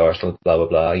 thanks to Arsenal, blah, blah,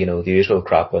 blah. The usual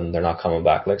crap when they're not coming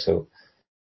back, so.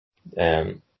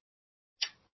 I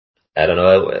don't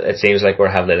know, it seems like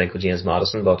we're heavily linked with James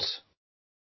Maddison, but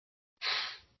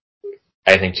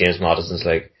I think James Maddison's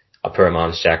like a poor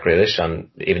man's Jack Grealish, and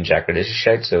even Jack Grealish is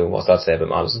shite, so what's that say about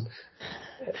Maddison?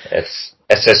 It's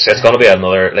gonna be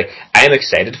another, I'm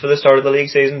excited for the start of the league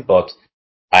season, but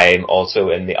I'm also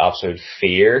in the absolute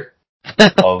fear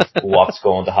of what's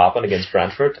going to happen against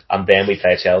Brentford, and then we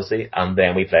play Chelsea, and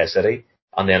then we play City,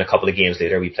 and then a couple of games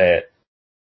later we play,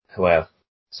 well,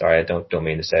 sorry, I don't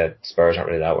mean to say it, Spurs aren't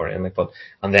really that worrying,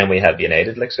 and then we have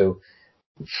United, so,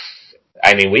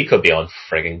 I mean, we could be on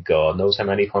frigging God knows how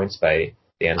many points by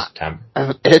the end of September.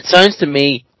 It sounds to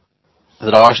me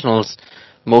that Arsenal's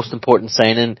most important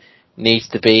signing needs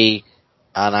to be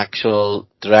an actual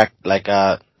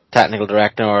a technical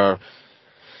director or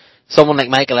someone like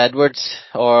Michael Edwards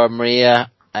or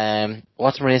Maria.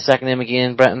 What's Maria's second name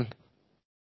again, Brenton?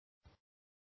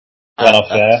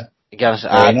 At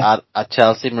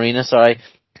Chelsea, Marina. Sorry,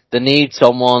 they need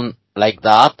someone like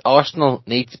that. Arsenal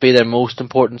needs to be their most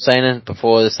important signing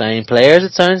before they sign players.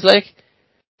 It sounds like,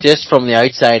 just from the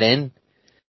outside in,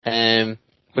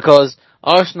 because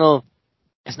Arsenal,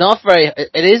 it's not very.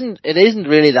 It isn't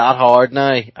really that hard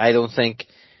now. I don't think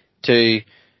to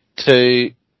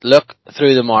look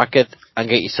through the market and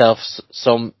get yourself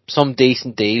some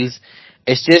decent deals.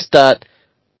 It's just that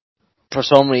for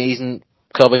some reason,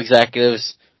 club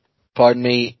executives, pardon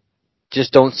me,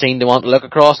 just don't seem to want to look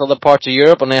across other parts of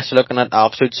Europe unless you're looking at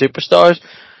absolute superstars.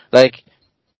 Like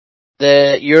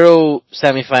the Euro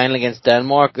semi-final against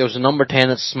Denmark, there was a number 10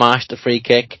 that smashed a free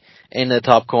kick in the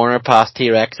top corner past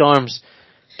T-Rex arms,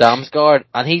 Damsgaard,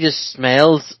 and he just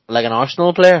smells like an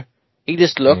Arsenal player. He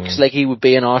just looks like he would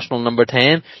be an Arsenal number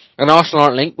 10, and Arsenal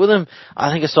aren't linked with him.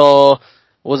 I think I saw,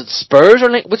 was it Spurs are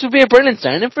linked, which would be a brilliant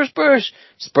signing for Spurs.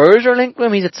 Spurs are linked with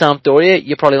him. He's at Sampdoria.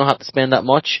 You probably don't have to spend that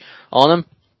much on him.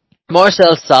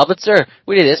 Marcel Sabitzer,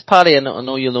 we did this, Paddy, I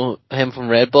know you'll know him from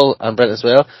Red Bull, and Brett as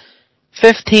well.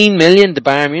 15 million to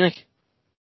Bayern Munich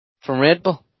from Red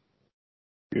Bull.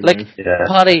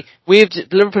 Paddy,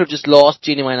 Liverpool have just lost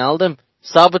Gini Wijnaldum.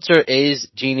 Sabitzer is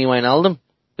Gini Wijnaldum.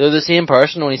 They're the same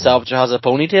person, only Sabitzer has a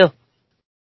ponytail.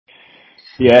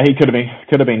 Yeah, he could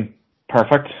have been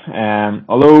perfect.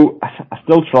 Although I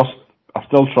still trust.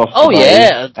 Edwards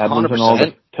 100%. And all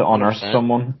to unearth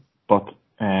someone, but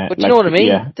you know what I mean?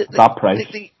 Yeah, that price.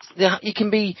 You can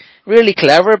be really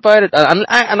clever about it, and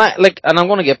I'm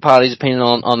going to get Paddy's opinion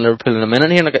on Liverpool in a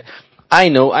minute here. Like,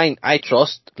 I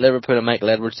trust Liverpool and Michael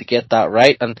Edwards to get that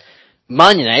right, and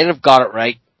Man United have got it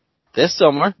right this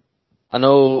summer. I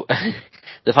know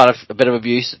they've had a bit of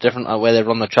abuse, different way they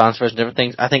run their transfers and different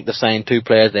things. I think they've signed 2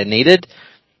 players they needed.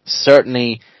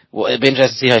 Certainly, it'd be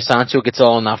interesting to see how Sancho gets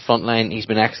on that front line. He's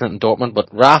been excellent in Dortmund, but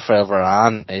Rafael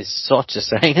Varane is such a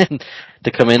signing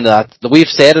to come into that. We've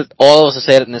said it, all of us have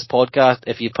said it in this podcast,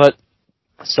 if you put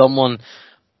someone,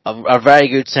 a very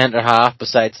good centre-half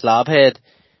beside Slabhead,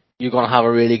 you're going to have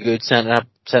a really good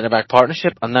centre-back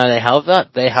partnership, and now they have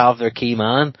that. They have their key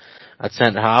man at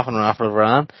centre-half and Rafael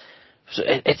Varane. So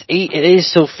it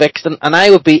is so fixed, and I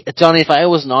would be, Johnny, if I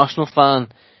was an Arsenal fan,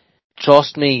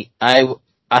 trust me, I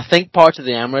think parts of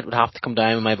the Emirate would have to come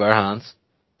down with my bare hands.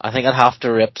 I think I'd have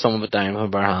to rip some of it down with my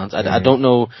bare hands. I don't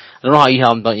know how you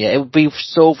haven't done it yet. It would be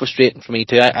so frustrating for me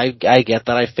too. I get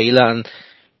that, I feel it,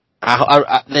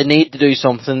 and they need to do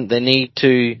something. They need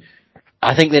to,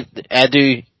 I think that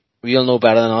Edu will know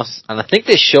better than us, and I think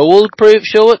this show will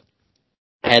show it.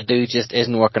 Edu just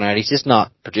isn't working out. He's just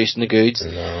not producing the goods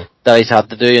that he's had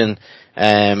to do,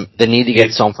 and they need to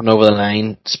get something over the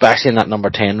line, especially in that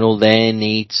number 10 role. They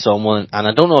need someone, and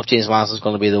I don't know if James Maddison's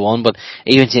going to be the one, but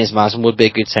even James Maddison would be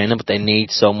a good signing, but they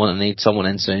need someone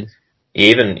in soon.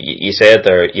 You said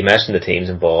there, you mentioned the teams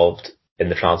involved in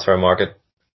the transfer market,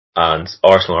 and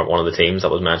Arsenal aren't one of the teams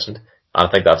that was mentioned. I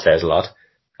think that says a lot,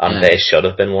 and they should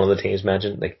have been one of the teams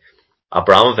mentioned. Like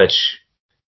Abramovich,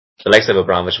 the likes of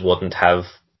Abramovich wouldn't have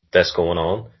this going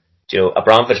on. You know,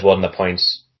 Abramovich wouldn't appoint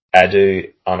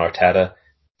Edu and Arteta,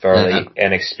 fairly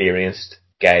inexperienced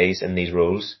guys in these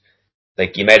roles.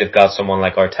 Like, you might have got someone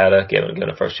like Arteta given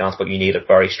a first chance, but you need a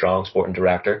very strong sporting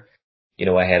director, you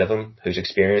know, ahead of him, who's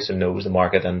experienced and knows the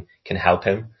market and can help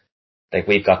him. Like,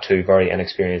 we've got 2 very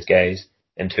inexperienced guys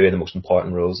in 2 of the most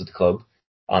important roles at the club,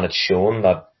 and it's shown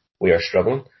that we are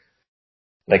struggling.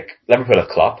 Like, Liverpool have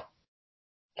Klopp.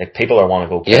 Like, people are want to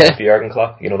go play with Jurgen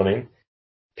Klopp, you know what I mean?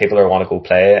 People are want to go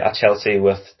play at Chelsea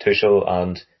with Tuchel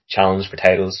and challenge for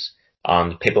titles,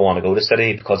 and people want to go to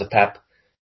City because of Pep,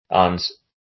 and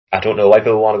I don't know why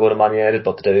people want to go to Man United,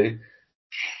 but they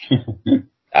do.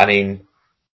 I mean,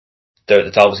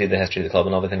 it's obviously the history of the club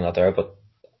and everything out there, but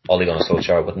Ole Gunnar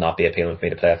Solskjaer would not be appealing for me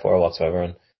to play for whatsoever,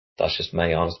 and that's just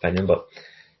my honest opinion. But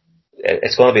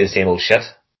it's going to be the same old shit.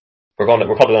 We're probably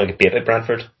going to get beat by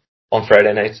Brentford on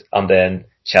Friday night, and then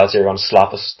Chelsea are going to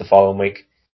slap us the following week.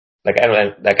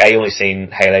 I only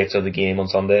seen highlights of the game on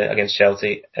Sunday against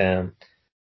Chelsea,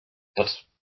 but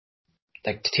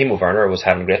like Timo Werner was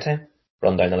having a great time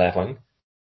run down the left wing.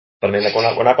 But I mean, like,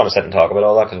 we're not going to sit and talk about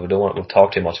all that because we've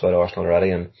talked too much about Arsenal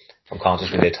already, and I'm conscious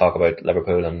we need to talk about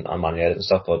Liverpool and Man United and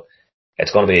stuff. But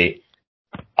it's going to be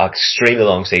an extremely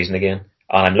long season again,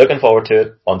 and I'm looking forward to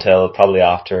it until probably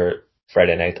after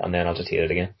Friday night, and then I'll just hate it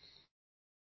again.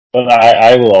 But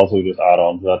I will also just add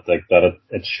on to that, like, that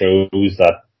it shows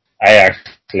that I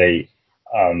actually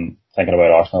thinking about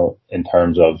Arsenal in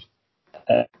terms of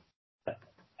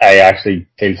I actually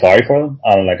feel sorry for them,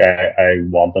 and like I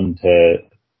want them to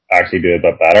actually do a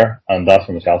bit better, and that's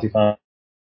from a Chelsea fan.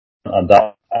 And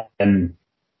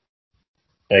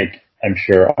like, I'm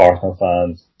sure Arsenal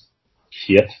fans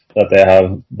hate that they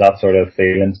have that sort of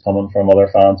feelings coming from other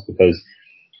fans, because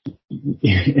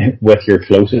with your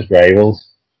closest rivals,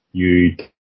 you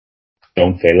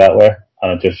don't feel that way,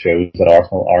 and it just shows that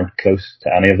Arsenal aren't close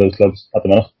to any of those clubs at the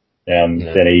minute.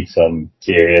 They need some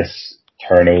serious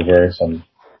turnover,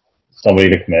 somebody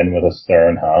to come in with a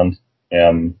stern hand,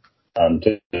 and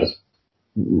to just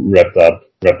rip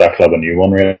that club a new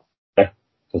one, really,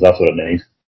 because that's what it needs,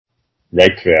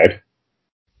 right throughout.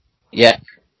 Yeah,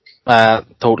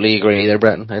 totally agree there,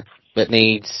 Brenton. It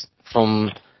needs,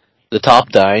 from the top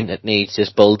down, it needs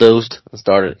just bulldozed and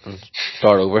start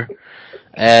over.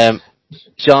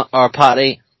 John or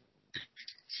Patty,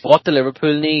 what do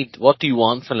Liverpool need? What do you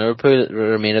want from Liverpool at the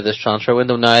remainder of this transfer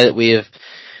window, now that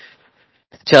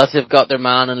Chelsea have got their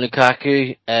man in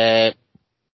Lukaku?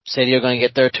 City are going to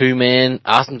get their two men.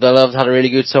 Aston Villa have had a really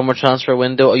good summer transfer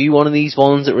window. Are you one of these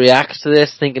ones that reacts to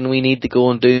this, thinking we need to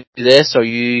go and do this? Or are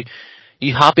you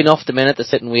happy enough at the minute to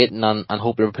sit and wait and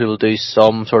hope Liverpool will do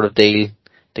some sort of deal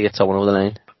to get someone over the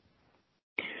line?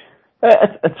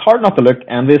 It's hard not to look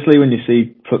enviously when you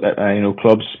see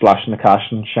clubs splashing the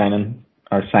cash and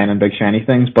signing big shiny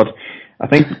things. But I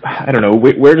think, I don't know,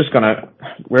 we're just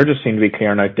seem to be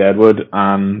clearing out Deadwood,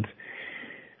 and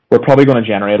we're probably going to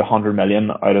generate 100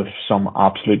 million out of some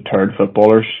absolute turd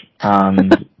footballers,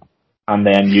 and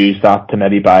then use that to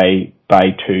maybe buy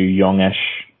two youngish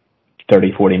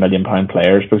 30-40 million pound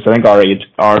players, because I think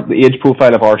the age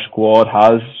profile of our squad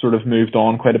has sort of moved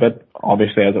on quite a bit,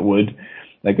 obviously, as it would.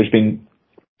 Like, there's been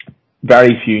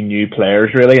very few new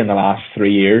players really in the last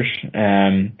 3 years.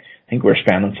 I think we're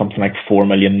spending something like 4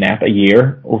 million net a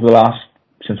year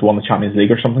since we won the Champions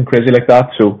League or something crazy like that.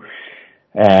 So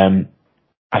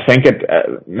I think it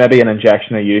maybe an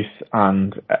injection of youth,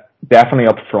 and definitely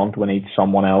up front we need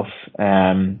someone else.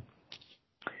 I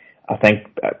think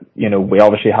we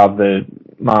obviously have the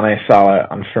Mane, Salah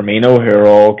and Firmino, who are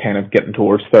all kind of getting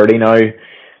towards 30 now.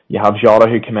 You have Jota,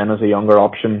 who came in as a younger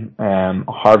option.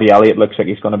 Harvey Elliott looks like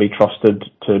he's going to be trusted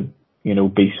to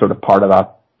be sort of part of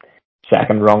that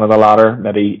second rung of the ladder,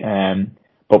 maybe.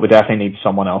 But we definitely need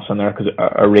someone else in there, because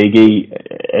Origi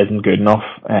isn't good enough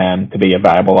to be a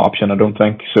viable option, I don't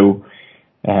think. So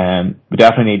we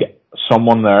definitely need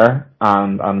someone there,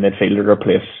 and midfielder to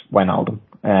replace Wijnaldum.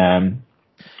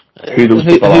 Who those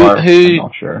people are, I'm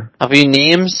not sure. Have you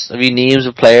names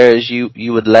of players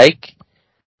you would like?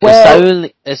 Well,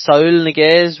 is Saul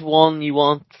Niguez one you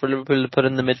want for Liverpool to put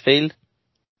in the midfield?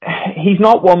 He's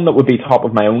not one that would be top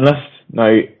of my own list.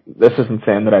 Now, this isn't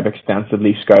saying that I've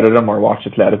extensively scouted him or watched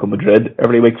Atletico Madrid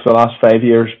every week for the last 5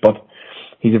 years, but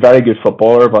he's a very good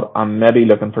footballer. But I'm maybe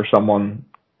looking for someone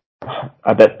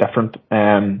a bit different.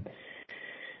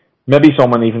 Maybe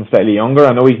someone even slightly younger.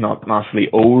 I know he's not massively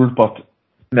old, but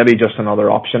maybe just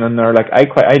another option in there. Like, I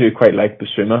do quite like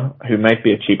Bissouma, who might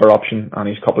be a cheaper option, and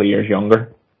he's a couple of years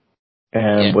younger,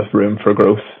 with room for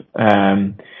growth.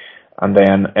 And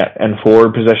then in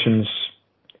forward positions,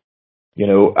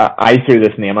 I threw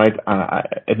this name out, and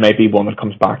it might be one that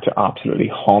comes back to absolutely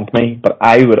haunt me, but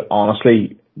I would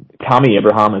honestly, Tammy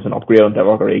Abraham is an upgrade on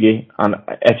Divock Origi, and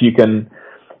if you can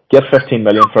get 15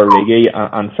 million for Origi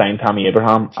and sign Tammy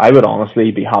Abraham, I would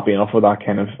honestly be happy enough with that,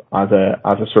 kind of as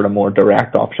a sort of more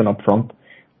direct option up front.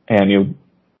 And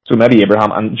so maybe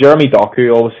Abraham, and Jeremy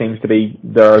Doku always seems to be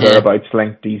thereabouts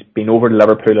linked. He's been over to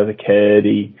Liverpool as a kid.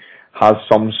 He has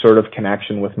some sort of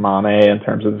connection with Mane in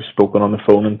terms of spoken on the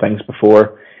phone and things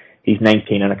before. He's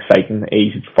 19 and exciting.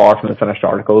 He's far from the finished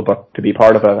article, but to be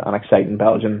part of an exciting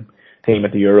Belgian team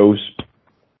at the Euros,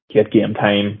 get game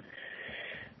time,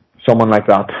 someone like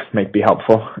that might be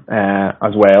helpful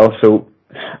as well. So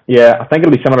yeah, I think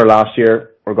it'll be similar last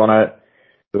year. The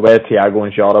way Thiago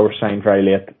and Jota were signed very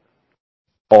late,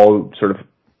 all sort of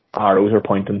arrows are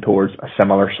pointing towards a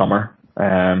similar summer.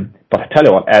 But I tell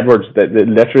you what, Edwards, they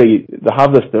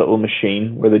have this little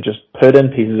machine where they just put in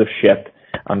pieces of shit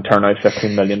and turn out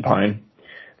 £15 million.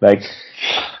 Like,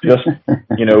 just,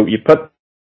 you put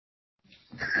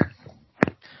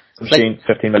machine,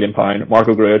 £15 million,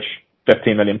 Marco Grujic,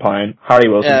 £15 million, Harry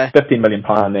Wilson, £15 million,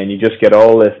 and then you just get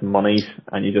all this money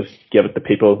and you just give it to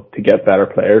people to get better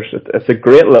players. It's a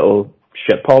great little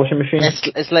shit polishing machine.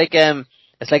 It's like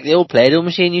the old Play-Doh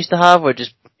machine used to have, where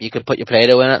just you could put your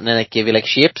Play-Doh in it and then it give you like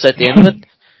shapes at the end of it.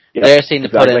 Yeah, they're seen to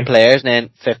put in players, and then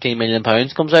 £15 million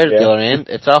comes out at the other end.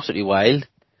 It's absolutely wild.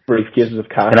 Briefcases of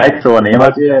cash. Can I throw a name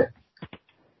at you?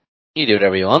 You do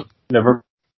whatever you want. For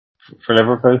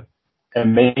Liverpool,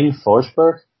 Emil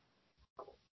Forsberg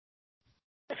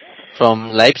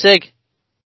from Leipzig.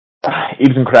 He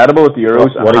was incredible at the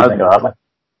Euros. What do you think of that?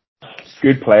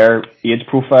 Good player, age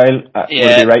profile. Would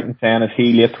it be right in saying is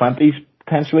he late 20s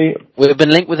potentially? We've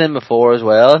been linked with him before as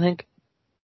well, I think.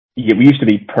 Yeah, we used to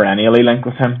be perennially linked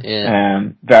with him. Yeah.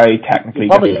 Very technically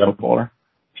Probably good footballer.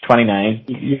 He's 29.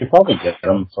 You could probably get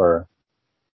him for,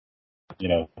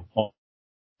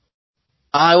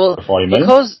 I will, 40 million.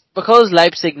 because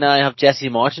Leipzig now have Jesse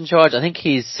March in charge. I think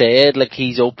he's said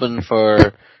he's open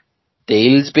for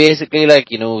deals, basically,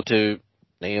 to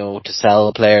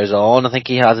sell players on. I think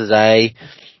he has his eye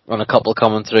on a couple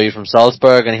coming through from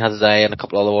Salzburg, and he has his eye on a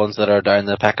couple other ones that are down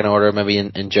the pecking order, maybe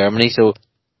in Germany. So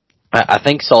I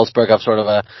think Salzburg have sort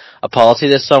of a policy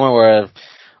this summer where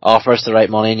offer us the right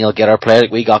money and you'll get our player.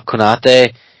 We got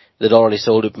Konate, they'd already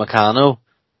sold Upamecano,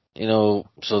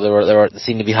 so they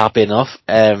seemed to be happy enough.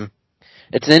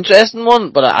 It's an interesting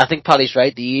one, but I think Paddy's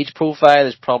right. The age profile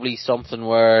is probably something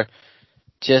where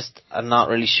I'm not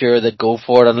really sure they'd go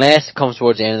for it unless it comes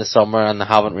towards the end of the summer and they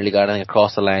haven't really got anything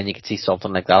across the line. You could see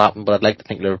something like that happen, but I'd like to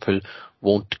think Liverpool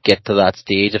won't get to that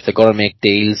stage. If they're going to make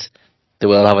deals, they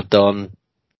will have it done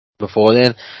before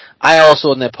then. I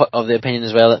also of the opinion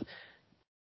as well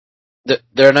that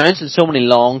they're announcing so many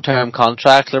long-term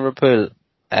contracts, Liverpool,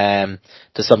 to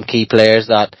some key players,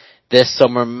 that this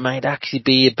summer might actually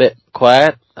be a bit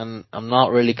quiet, and I'm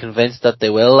not really convinced that they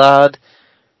will add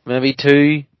maybe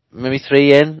 2, maybe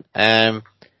 3 in.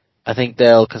 I think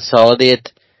they'll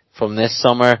consolidate from this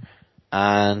summer,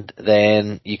 and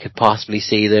then you could possibly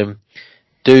see them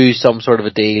do some sort of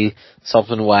a deal,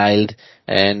 something wild,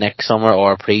 next summer,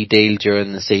 or a pre-deal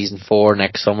during the season 4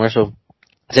 next summer. So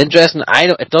it's interesting.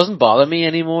 It doesn't bother me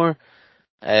anymore.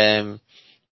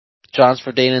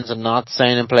 Transfer dealings and not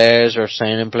signing players or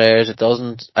signing players. It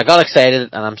doesn't. I got excited,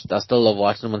 and I still love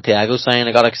watching them when Thiago signed.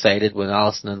 I got excited when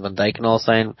Alisson and Van Dijk and all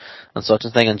signed, and such a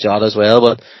thing, and Jota as well.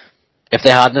 But if they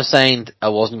hadn't have signed, I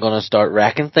wasn't going to start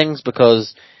wrecking things,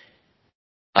 because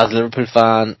as a Liverpool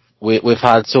fan, we've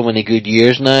had so many good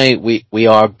years now. We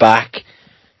are back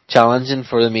challenging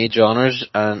for the major honours,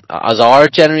 and as our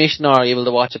generation are able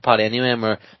to watch it, Pat, anyway, and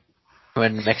we're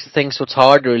in the mix of things, so it's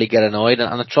hard to really get annoyed,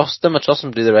 and I trust them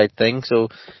to do the right thing. So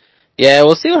yeah,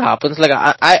 we'll see what happens.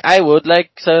 I would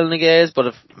like selling the guys, but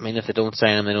if they don't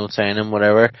sign him, they don't sign him,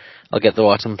 whatever. I'll get to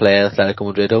watch them play Atletico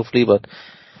Madrid, hopefully. But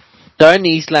down the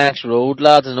East Lancs Road,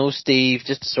 lads, I know Steve,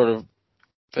 just to sort of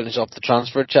finish off the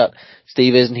transfer chat,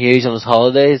 Steve isn't here, he's on his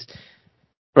holidays.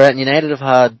 Brett, United have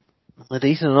had a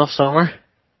decent enough summer.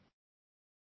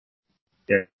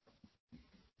 Yeah.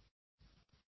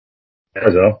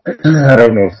 As well. I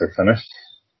don't know if they're finished,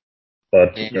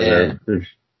 but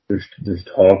there's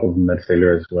talk of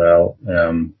midfielder as well.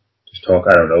 There's talk,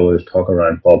 I don't know, there's talk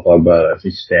around Paul Pogba if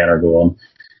he's staying or going,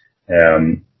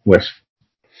 which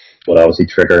would obviously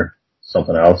trigger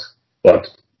something else. But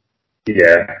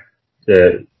yeah,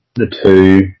 the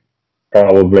 2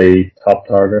 probably top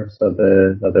targets that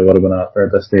they would have been after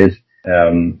at this stage,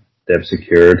 they've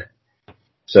secured.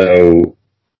 So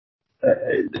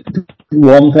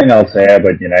one thing I'll say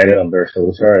about United under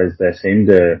Solskjaer is they seem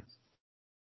to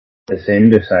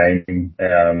sign.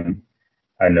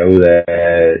 I know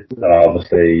that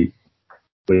obviously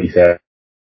we said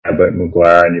about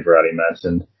Maguire, and you've already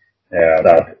mentioned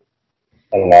that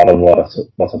a lot of what's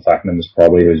affecting him is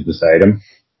probably who's beside him,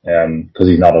 because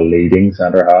he's not a leading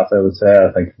centre half. I would say.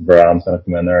 I think Varane's going to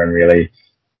come in there and really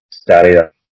steady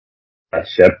that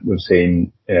ship. We've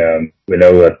seen. We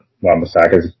know that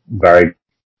Wan-Bissaka is very good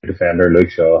defender. Luke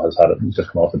Shaw has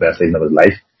just come off the best season of his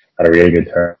life. Had a really good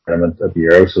tournament at the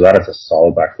Euro, so that is a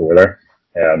solid back four there.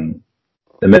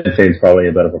 The midfield's probably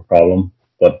a bit of a problem,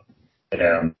 but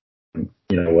with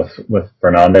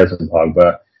Fernandes and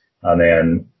Pogba, and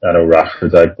then I know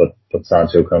Rashford's out, but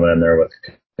Sancho coming in there with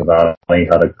Cavani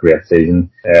had a great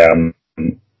season.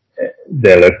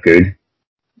 They look good.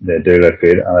 They do look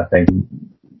good, and I think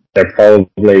they're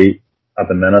probably at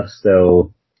the minute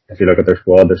still. If you look at their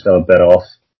squad, they're still a bit off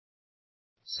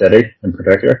City in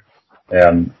particular,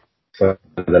 for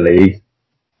the league.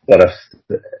 But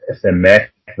if they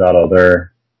make that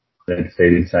other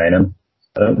midfield signing,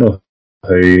 I don't know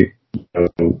who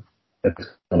it's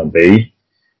going to be,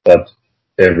 but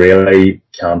they really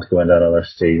can't go into another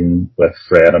season with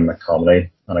Fred and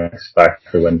McTominay and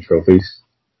expect to win trophies.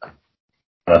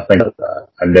 And I think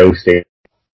I know Steve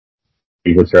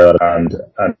would share that,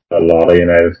 and a lot of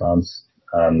United fans,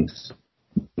 and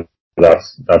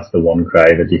that's the one cry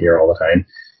that you hear all the time.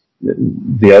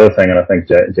 The other thing, and I think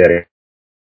Jerry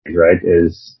is right,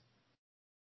 is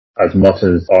as much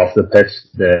as off the pitch,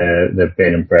 they've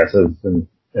been impressive in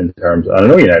terms of, I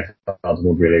know United fans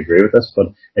won't really agree with this,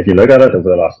 but if you look at it over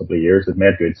the last couple of years, they've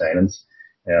made good signings.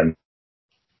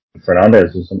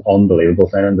 Fernandez was an unbelievable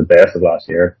signing, the best of last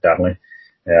year, definitely.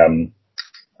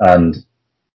 And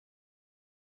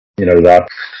you know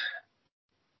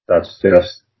that's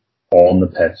just on the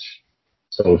pitch.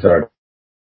 So sorry,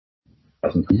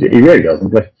 he really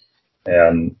doesn't play.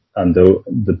 And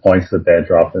the points that they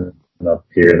dropped in that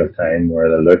period of time where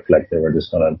they looked like they were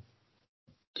just going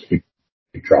to keep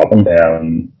dropping,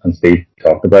 and Steve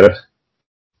talked about it.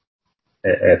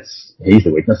 He's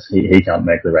the weakness. He can't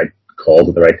make the right calls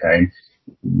at the right time.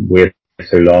 Wait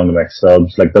too long to make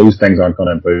subs. Like, those things aren't going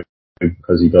to improve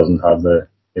because he doesn't have the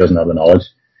knowledge.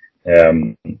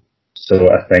 So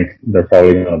I think they're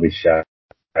probably going to be shy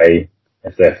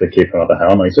if they keep him at the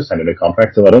helm. He's just signed a new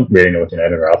contract, so I don't really know what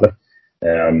United are at.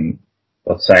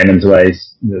 But signings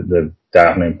wise, they've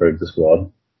definitely improved the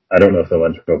squad. I don't know if they'll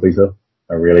win trophies though.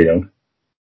 I really don't.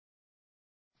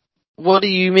 What do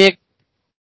you make,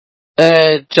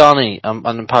 Johnny,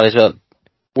 and Paddy as well?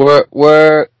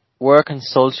 Where can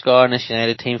Solskjaer and this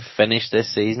United team finish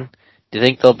this season? Do you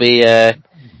think they'll be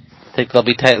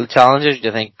title challengers? Do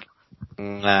you think they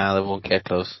won't get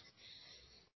close?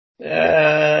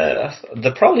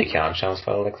 They probably can, chance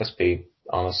well. Like, let's be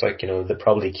honest. Like, they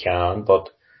probably can, but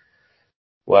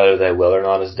whether they will or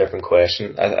not is a different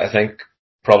question. I think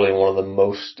probably one of the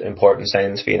most important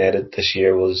signings for United this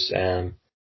year was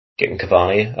getting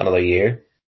Cavani another year.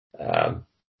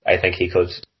 I think he could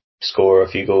score a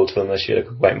few goals for them this year. It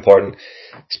could be quite important,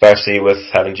 especially with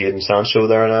having Jadon Sancho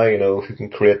there now, who can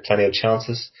create plenty of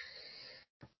chances.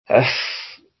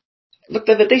 Look,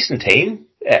 they have a decent team.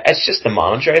 It's just the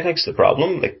manager, I think, is the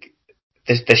problem. Like,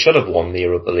 they should have won the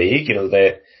Europa League.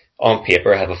 They, on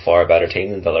paper, have a far better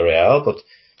team than Villarreal, but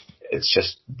it's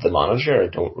just the manager. I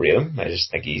don't rate him. I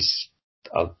just think he's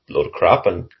a load of crap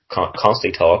and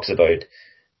constantly talks about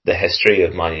the history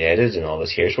of Man United and all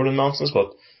this here sort of nonsense,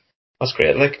 but that's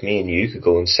great. Like, me and you could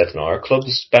go and sit in our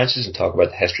club's benches and talk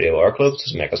about the history of our clubs.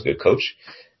 Doesn't make us a good coach.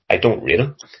 I don't rate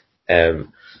him.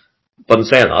 But in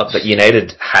saying that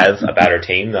United have a better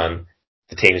team than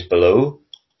the teams below.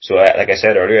 So, like I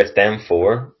said earlier, it's them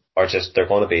four are just they're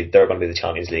going to be the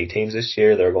Champions League teams this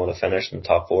year. They're going to finish in the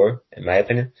top four, in my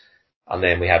opinion, and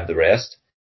then we have the rest.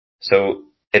 So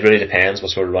it really depends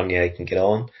what sort of run United can get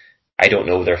on. I don't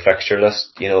know their fixture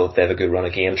list. If they have a good run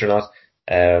of games or not.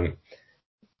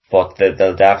 But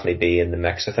they'll definitely be in the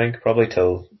mix, I think, probably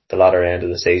till the latter end of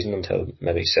the season, until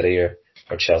maybe City or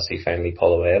Chelsea finally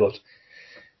pull away. But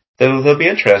they'll be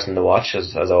interesting to watch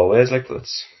as always. Like,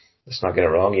 let's not get it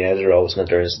wrong. United are always an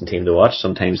interesting team to watch.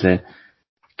 Sometimes they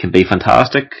can be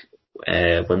fantastic.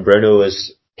 When Bruno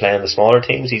is playing the smaller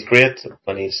teams, he's great.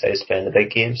 When he decides to play in the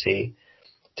big games, he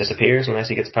disappears unless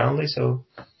he gets a penalty. So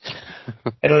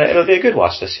it'll be a good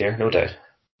watch this year, no doubt.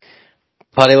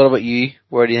 Paddy, what about you?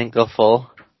 Where do you think they'll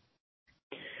fall?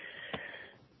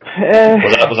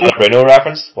 Was that a Bruno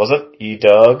reference? Was it? You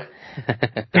dog?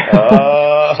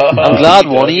 I'm glad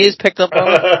one of you's picked up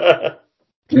on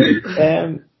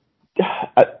it.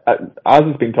 As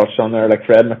has been touched on there, like,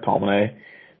 Fred and McTominay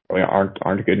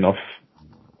aren't a good enough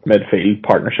midfield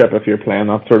partnership if you're playing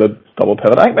that sort of double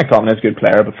pivot. I think McTominay's a good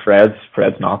player, but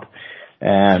Fred's not.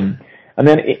 And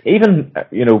then even,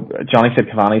 Johnny said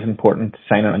Cavani's important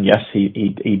signing, and yes,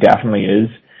 he definitely is.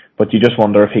 But you just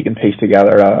wonder if he can piece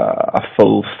together a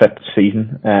full fit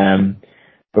season,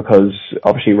 because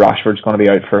obviously Rashford's going to be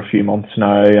out for a few months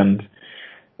now, and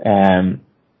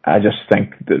I just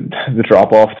think the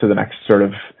drop off to the next sort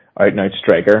of out and out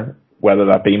striker, whether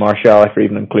that be Martial, if you're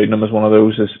even including him as one of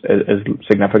those, is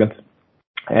significant.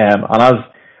 And as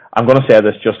I'm going to say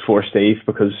this just for Steve,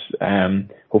 because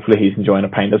hopefully he's enjoying a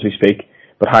pint as we speak,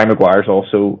 but Harry Maguire's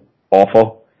also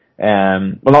awful.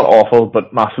 Well, not awful,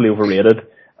 but massively overrated.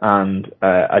 And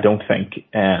I don't think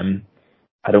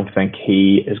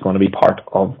he is going to be part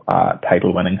of a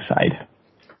title-winning side.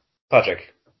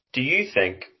 Patrick, do you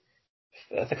think?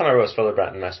 I think I remember it was Philip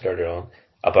Brenton mentioned earlier on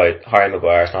about Harry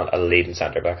Maguire's not a leading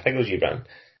centre back. I think it was you, Brenton.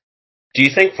 Do you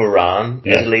think Varane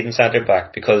is a leading centre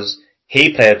back because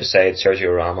he played beside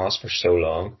Sergio Ramos for so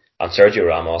long, and Sergio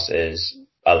Ramos is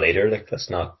a leader? Like, that's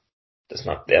not.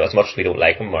 Yeah, as much as we don't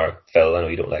like him, or Phil, I know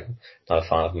you don't like him, not a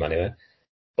fan of him anyway.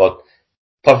 But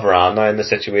put Varane now in the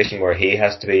situation where he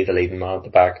has to be the leading man at the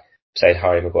back beside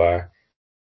Harry Maguire.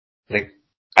 Like,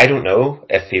 I don't know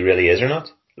if he really is or not.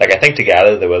 Like, I think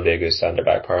together they will be a good centre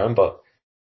back pairing, but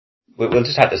we'll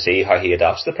just have to see how he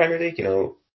adapts to the Premier League.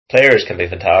 Players can be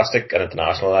fantastic at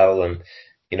international level, and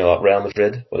at Real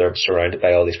Madrid, where they're surrounded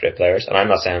by all these great players. And I'm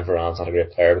not saying Varane's not a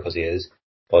great player, because he is,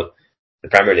 but the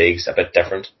Premier League's a bit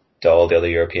different to all the other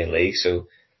European leagues. So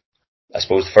I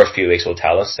suppose the first few weeks will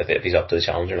tell us if he's up to the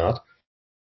challenge or not.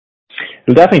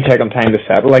 It'll definitely take him time to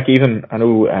settle. Like, even I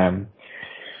know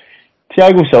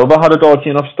Thiago Silva had a dodgy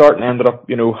enough start and ended up,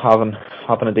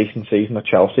 having a decent season at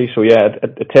Chelsea. So yeah,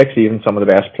 it takes even some of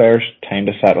the best players time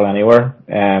to settle anywhere.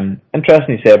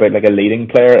 Interesting to say about like a leading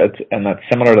player, and that's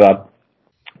similar to that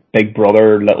big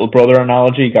brother, little brother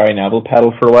analogy Gary Neville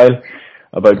peddled for a while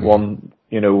about one,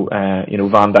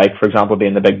 Van Dijk, for example,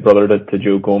 being the big brother to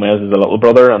Joe Gomez as a little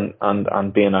brother,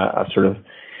 and being a sort of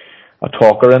a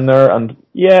talker in there. And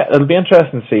yeah, it'll be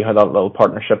interesting to see how that little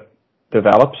partnership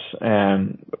develops,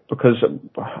 because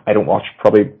I don't watch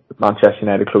probably Manchester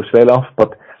United closely enough,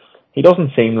 but he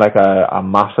doesn't seem like a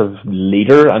massive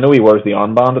leader. I know he wears the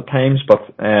armband at times, but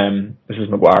this is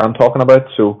Maguire I'm talking about,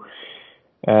 so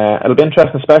it'll be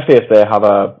interesting, especially if they have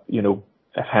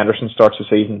if Henderson starts the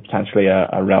season, potentially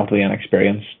a relatively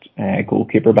inexperienced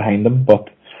goalkeeper behind them. But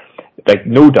like,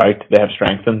 no doubt they have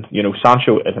strengthened.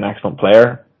 Sancho is an excellent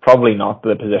player. Probably not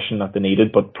the position that they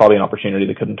needed, but probably an opportunity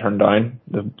they couldn't turn down.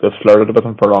 They've flirted with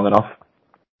him for long enough.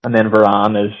 And then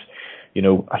Varane is,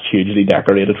 a hugely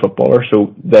decorated footballer.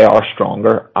 So they are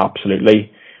stronger,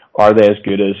 absolutely. Are they as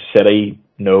good as City?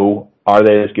 No. Are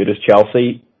they as good as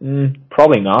Chelsea?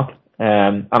 Probably not.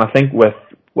 And I think with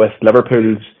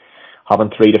Liverpool's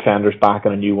having 3 defenders back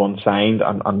and a new one signed,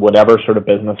 and whatever sort of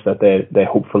business that they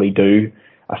hopefully do,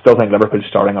 I still think Liverpool's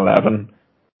starting 11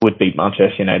 would beat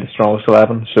Manchester United's strongest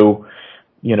 11. So,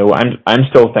 I'm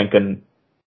still thinking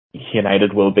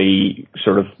United will be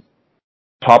sort of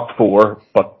top 4,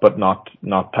 but not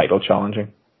title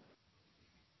challenging.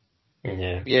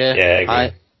 Yeah,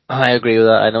 I agree with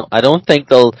that. I don't think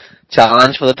they'll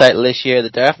challenge for the title this year.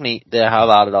 They have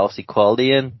added obviously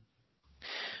quality in,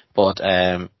 but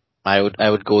I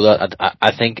would go that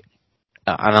I think.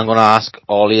 And I'm going to ask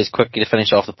Ollie as quickly to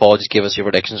finish off the pod. Just give us your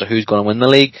predictions of who's going to win the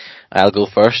league. I'll go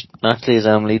first, naturally, as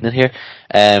I'm leading it here.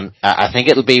 I think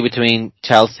it'll be between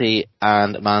Chelsea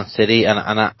and Man City, and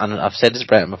I've said this to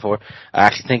Brenton before. I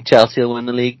actually think Chelsea will win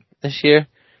the league this year.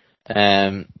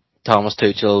 Thomas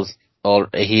Tuchel's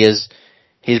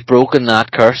he's broken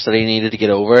that curse that he needed to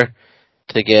get over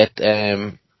to get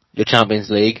the Champions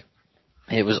League.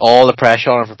 It was all the pressure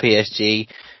on him for PSG.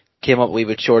 Came up a wee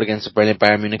bit short against a brilliant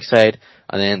Bayern Munich side,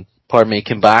 and then,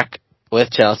 came back with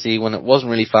Chelsea when it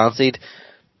wasn't really fancied,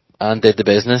 and did the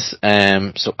business.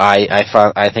 So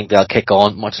I think they'll kick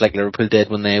on, much like Liverpool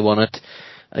did when they won it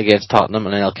against Tottenham,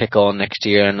 and then they'll kick on next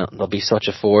year, and they'll be such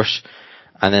a force.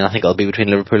 And then I think it'll be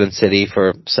between Liverpool and City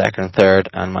for second and third,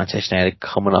 and Manchester United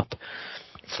coming up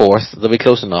fourth. They'll be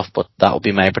close enough, but that will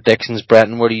be my predictions.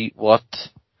 Brenton,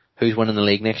 who's winning the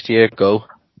league next year? Go.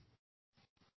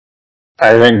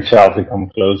 I think Chelsea come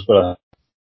close, but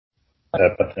I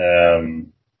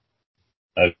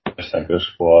just think their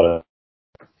squad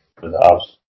is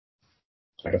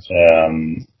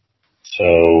absolutely.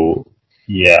 So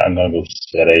yeah, I'm gonna go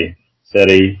City,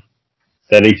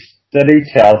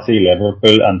 Chelsea,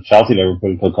 Liverpool, and Chelsea,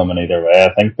 Liverpool could come in either way.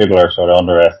 I think people are sort of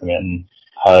underestimating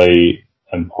how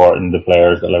important the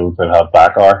players that Liverpool have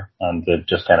back are, and they've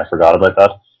just kind of forgot about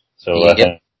that. So I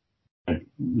think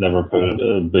Liverpool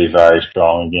will be very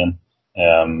strong again.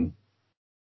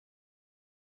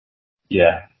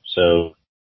 So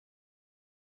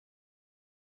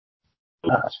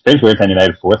it's pretty weird saying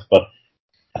United fourth, but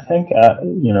I think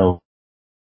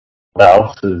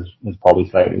else is probably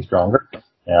slightly stronger.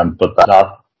 But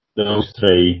not those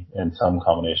 3 in some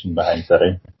combination behind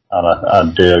City, and I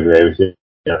do agree with you.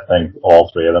 I think all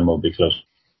 3 of them will be close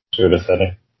to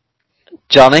City.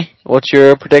 Johnny, what's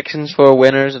your predictions for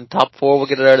winners and top 4? We'll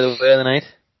get it out of the way of the night.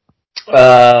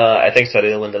 I think City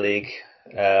will win the league.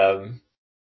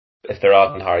 If they're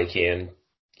adding Harry Kane,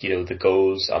 the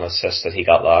goals and assists that he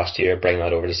got last year, bringing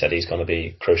that over to City is going to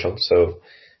be crucial. So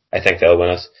I think they'll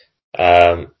win it.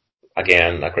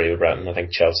 Again, I agree with Brenton. I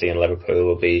think Chelsea and Liverpool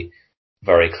will be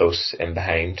very close in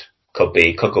behind. Could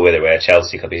go either way.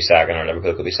 Chelsea could be second or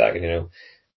Liverpool could be second, And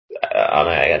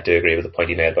I do agree with the point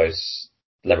you made about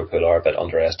Liverpool are a bit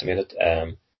underestimated.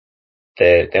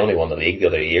 They only won the league the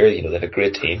other year. They have a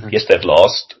great team. Yes, they've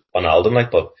lost Ronaldo,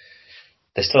 but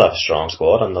they still have a strong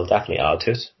squad, and they'll definitely add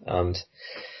to it. And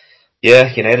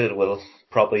yeah, United will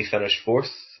probably finish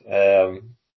fourth,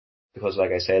 because,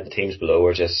 like I said, the teams below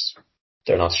are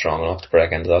they're not strong enough to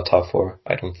break into that top 4.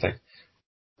 I don't think.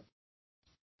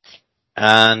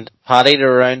 And Paddy, to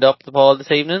round up the pod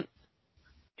this evening.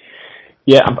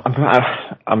 Yeah,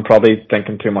 I'm probably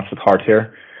thinking too much with heart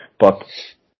here, but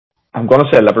I'm going to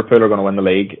say Liverpool are going to win the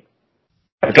league.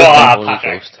 Go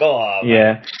on.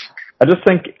 Yeah, I just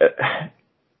think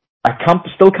I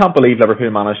still can't believe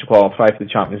Liverpool managed to qualify for the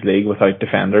Champions League without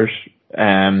defenders.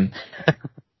 And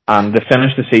they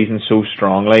finished the season so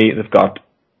strongly. They've got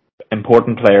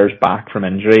important players back from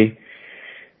injury.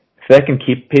 if they can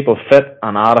keep people fit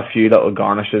and add a few little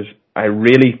garnishes, I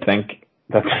really think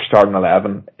that their starting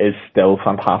 11 is still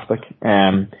fantastic.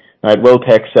 Now it will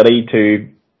take City to,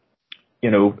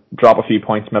 drop a few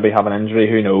points, maybe have an injury,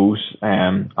 who knows,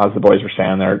 as the boys were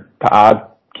saying there, to add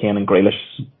Kane and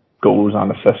Grealish's goals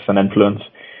and assists and influence,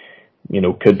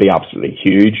 could be absolutely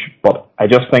huge. But I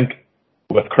just think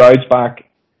with crowds back,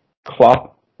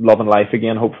 Klopp loving life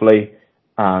again, hopefully,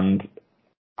 and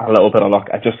a little bit of luck,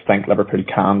 I just think Liverpool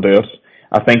can do it.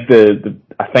 I think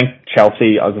I think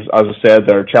Chelsea, as I said,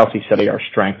 Chelsea City are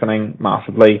strengthening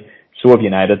massively. So have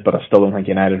United, but I still don't think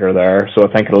United are there. So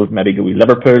I think it'll maybe go with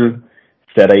Liverpool,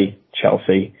 City,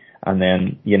 Chelsea, and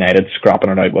then United scrapping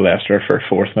it out with Leicester for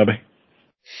fourth, maybe.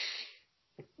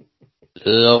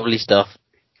 Lovely stuff.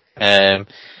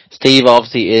 Steve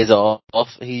obviously is off.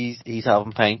 He's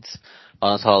having pints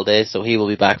on his holidays, so he will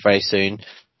be back very soon.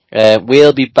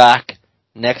 We'll be back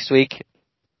next week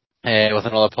with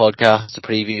another podcast to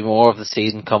preview more of the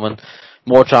season coming.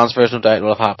 More transfers, no doubt,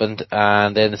 will have happened,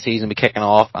 and then the season will be kicking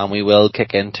off, and we will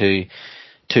kick into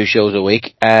 2 shows a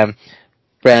week.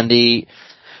 Brandy,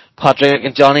 Patrick,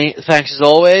 and Johnny, thanks as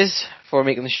always for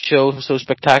making the show so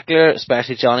spectacular,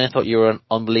 especially Johnny. I thought you were an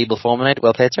unbelievable form tonight.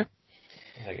 Well played, sir.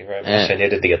 Thank you very much. I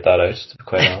needed to get that out, to be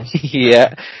quite honest.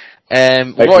 Yeah.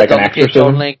 We've already done the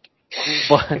Patreon link.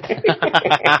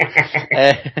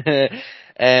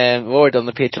 We've already done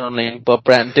the Patreon link, but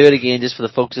Brenton, do it again just for the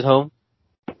folks at home.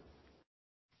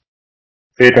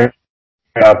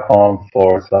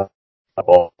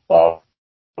 Patreon.com/football.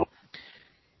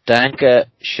 Danke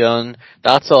schön.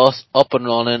 That's us up and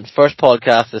running. First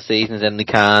podcast of the season is in the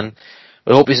can.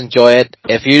 We hope you enjoy it.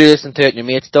 If you listen to it and your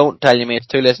mates don't, tell your mates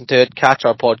to listen to it. Catch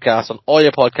our podcast on all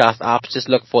your podcast apps. Just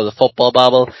look for the Football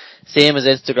Babble. Same as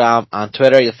Instagram and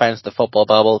Twitter. You'll find us the Football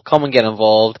Babble. Come and get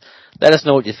involved. Let us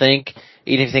know what you think.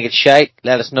 Even if you think it's shite,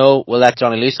 let us know. We'll let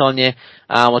Johnny loose on you.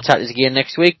 And we'll chat to you again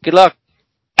next week. Good luck.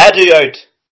 Adieu out.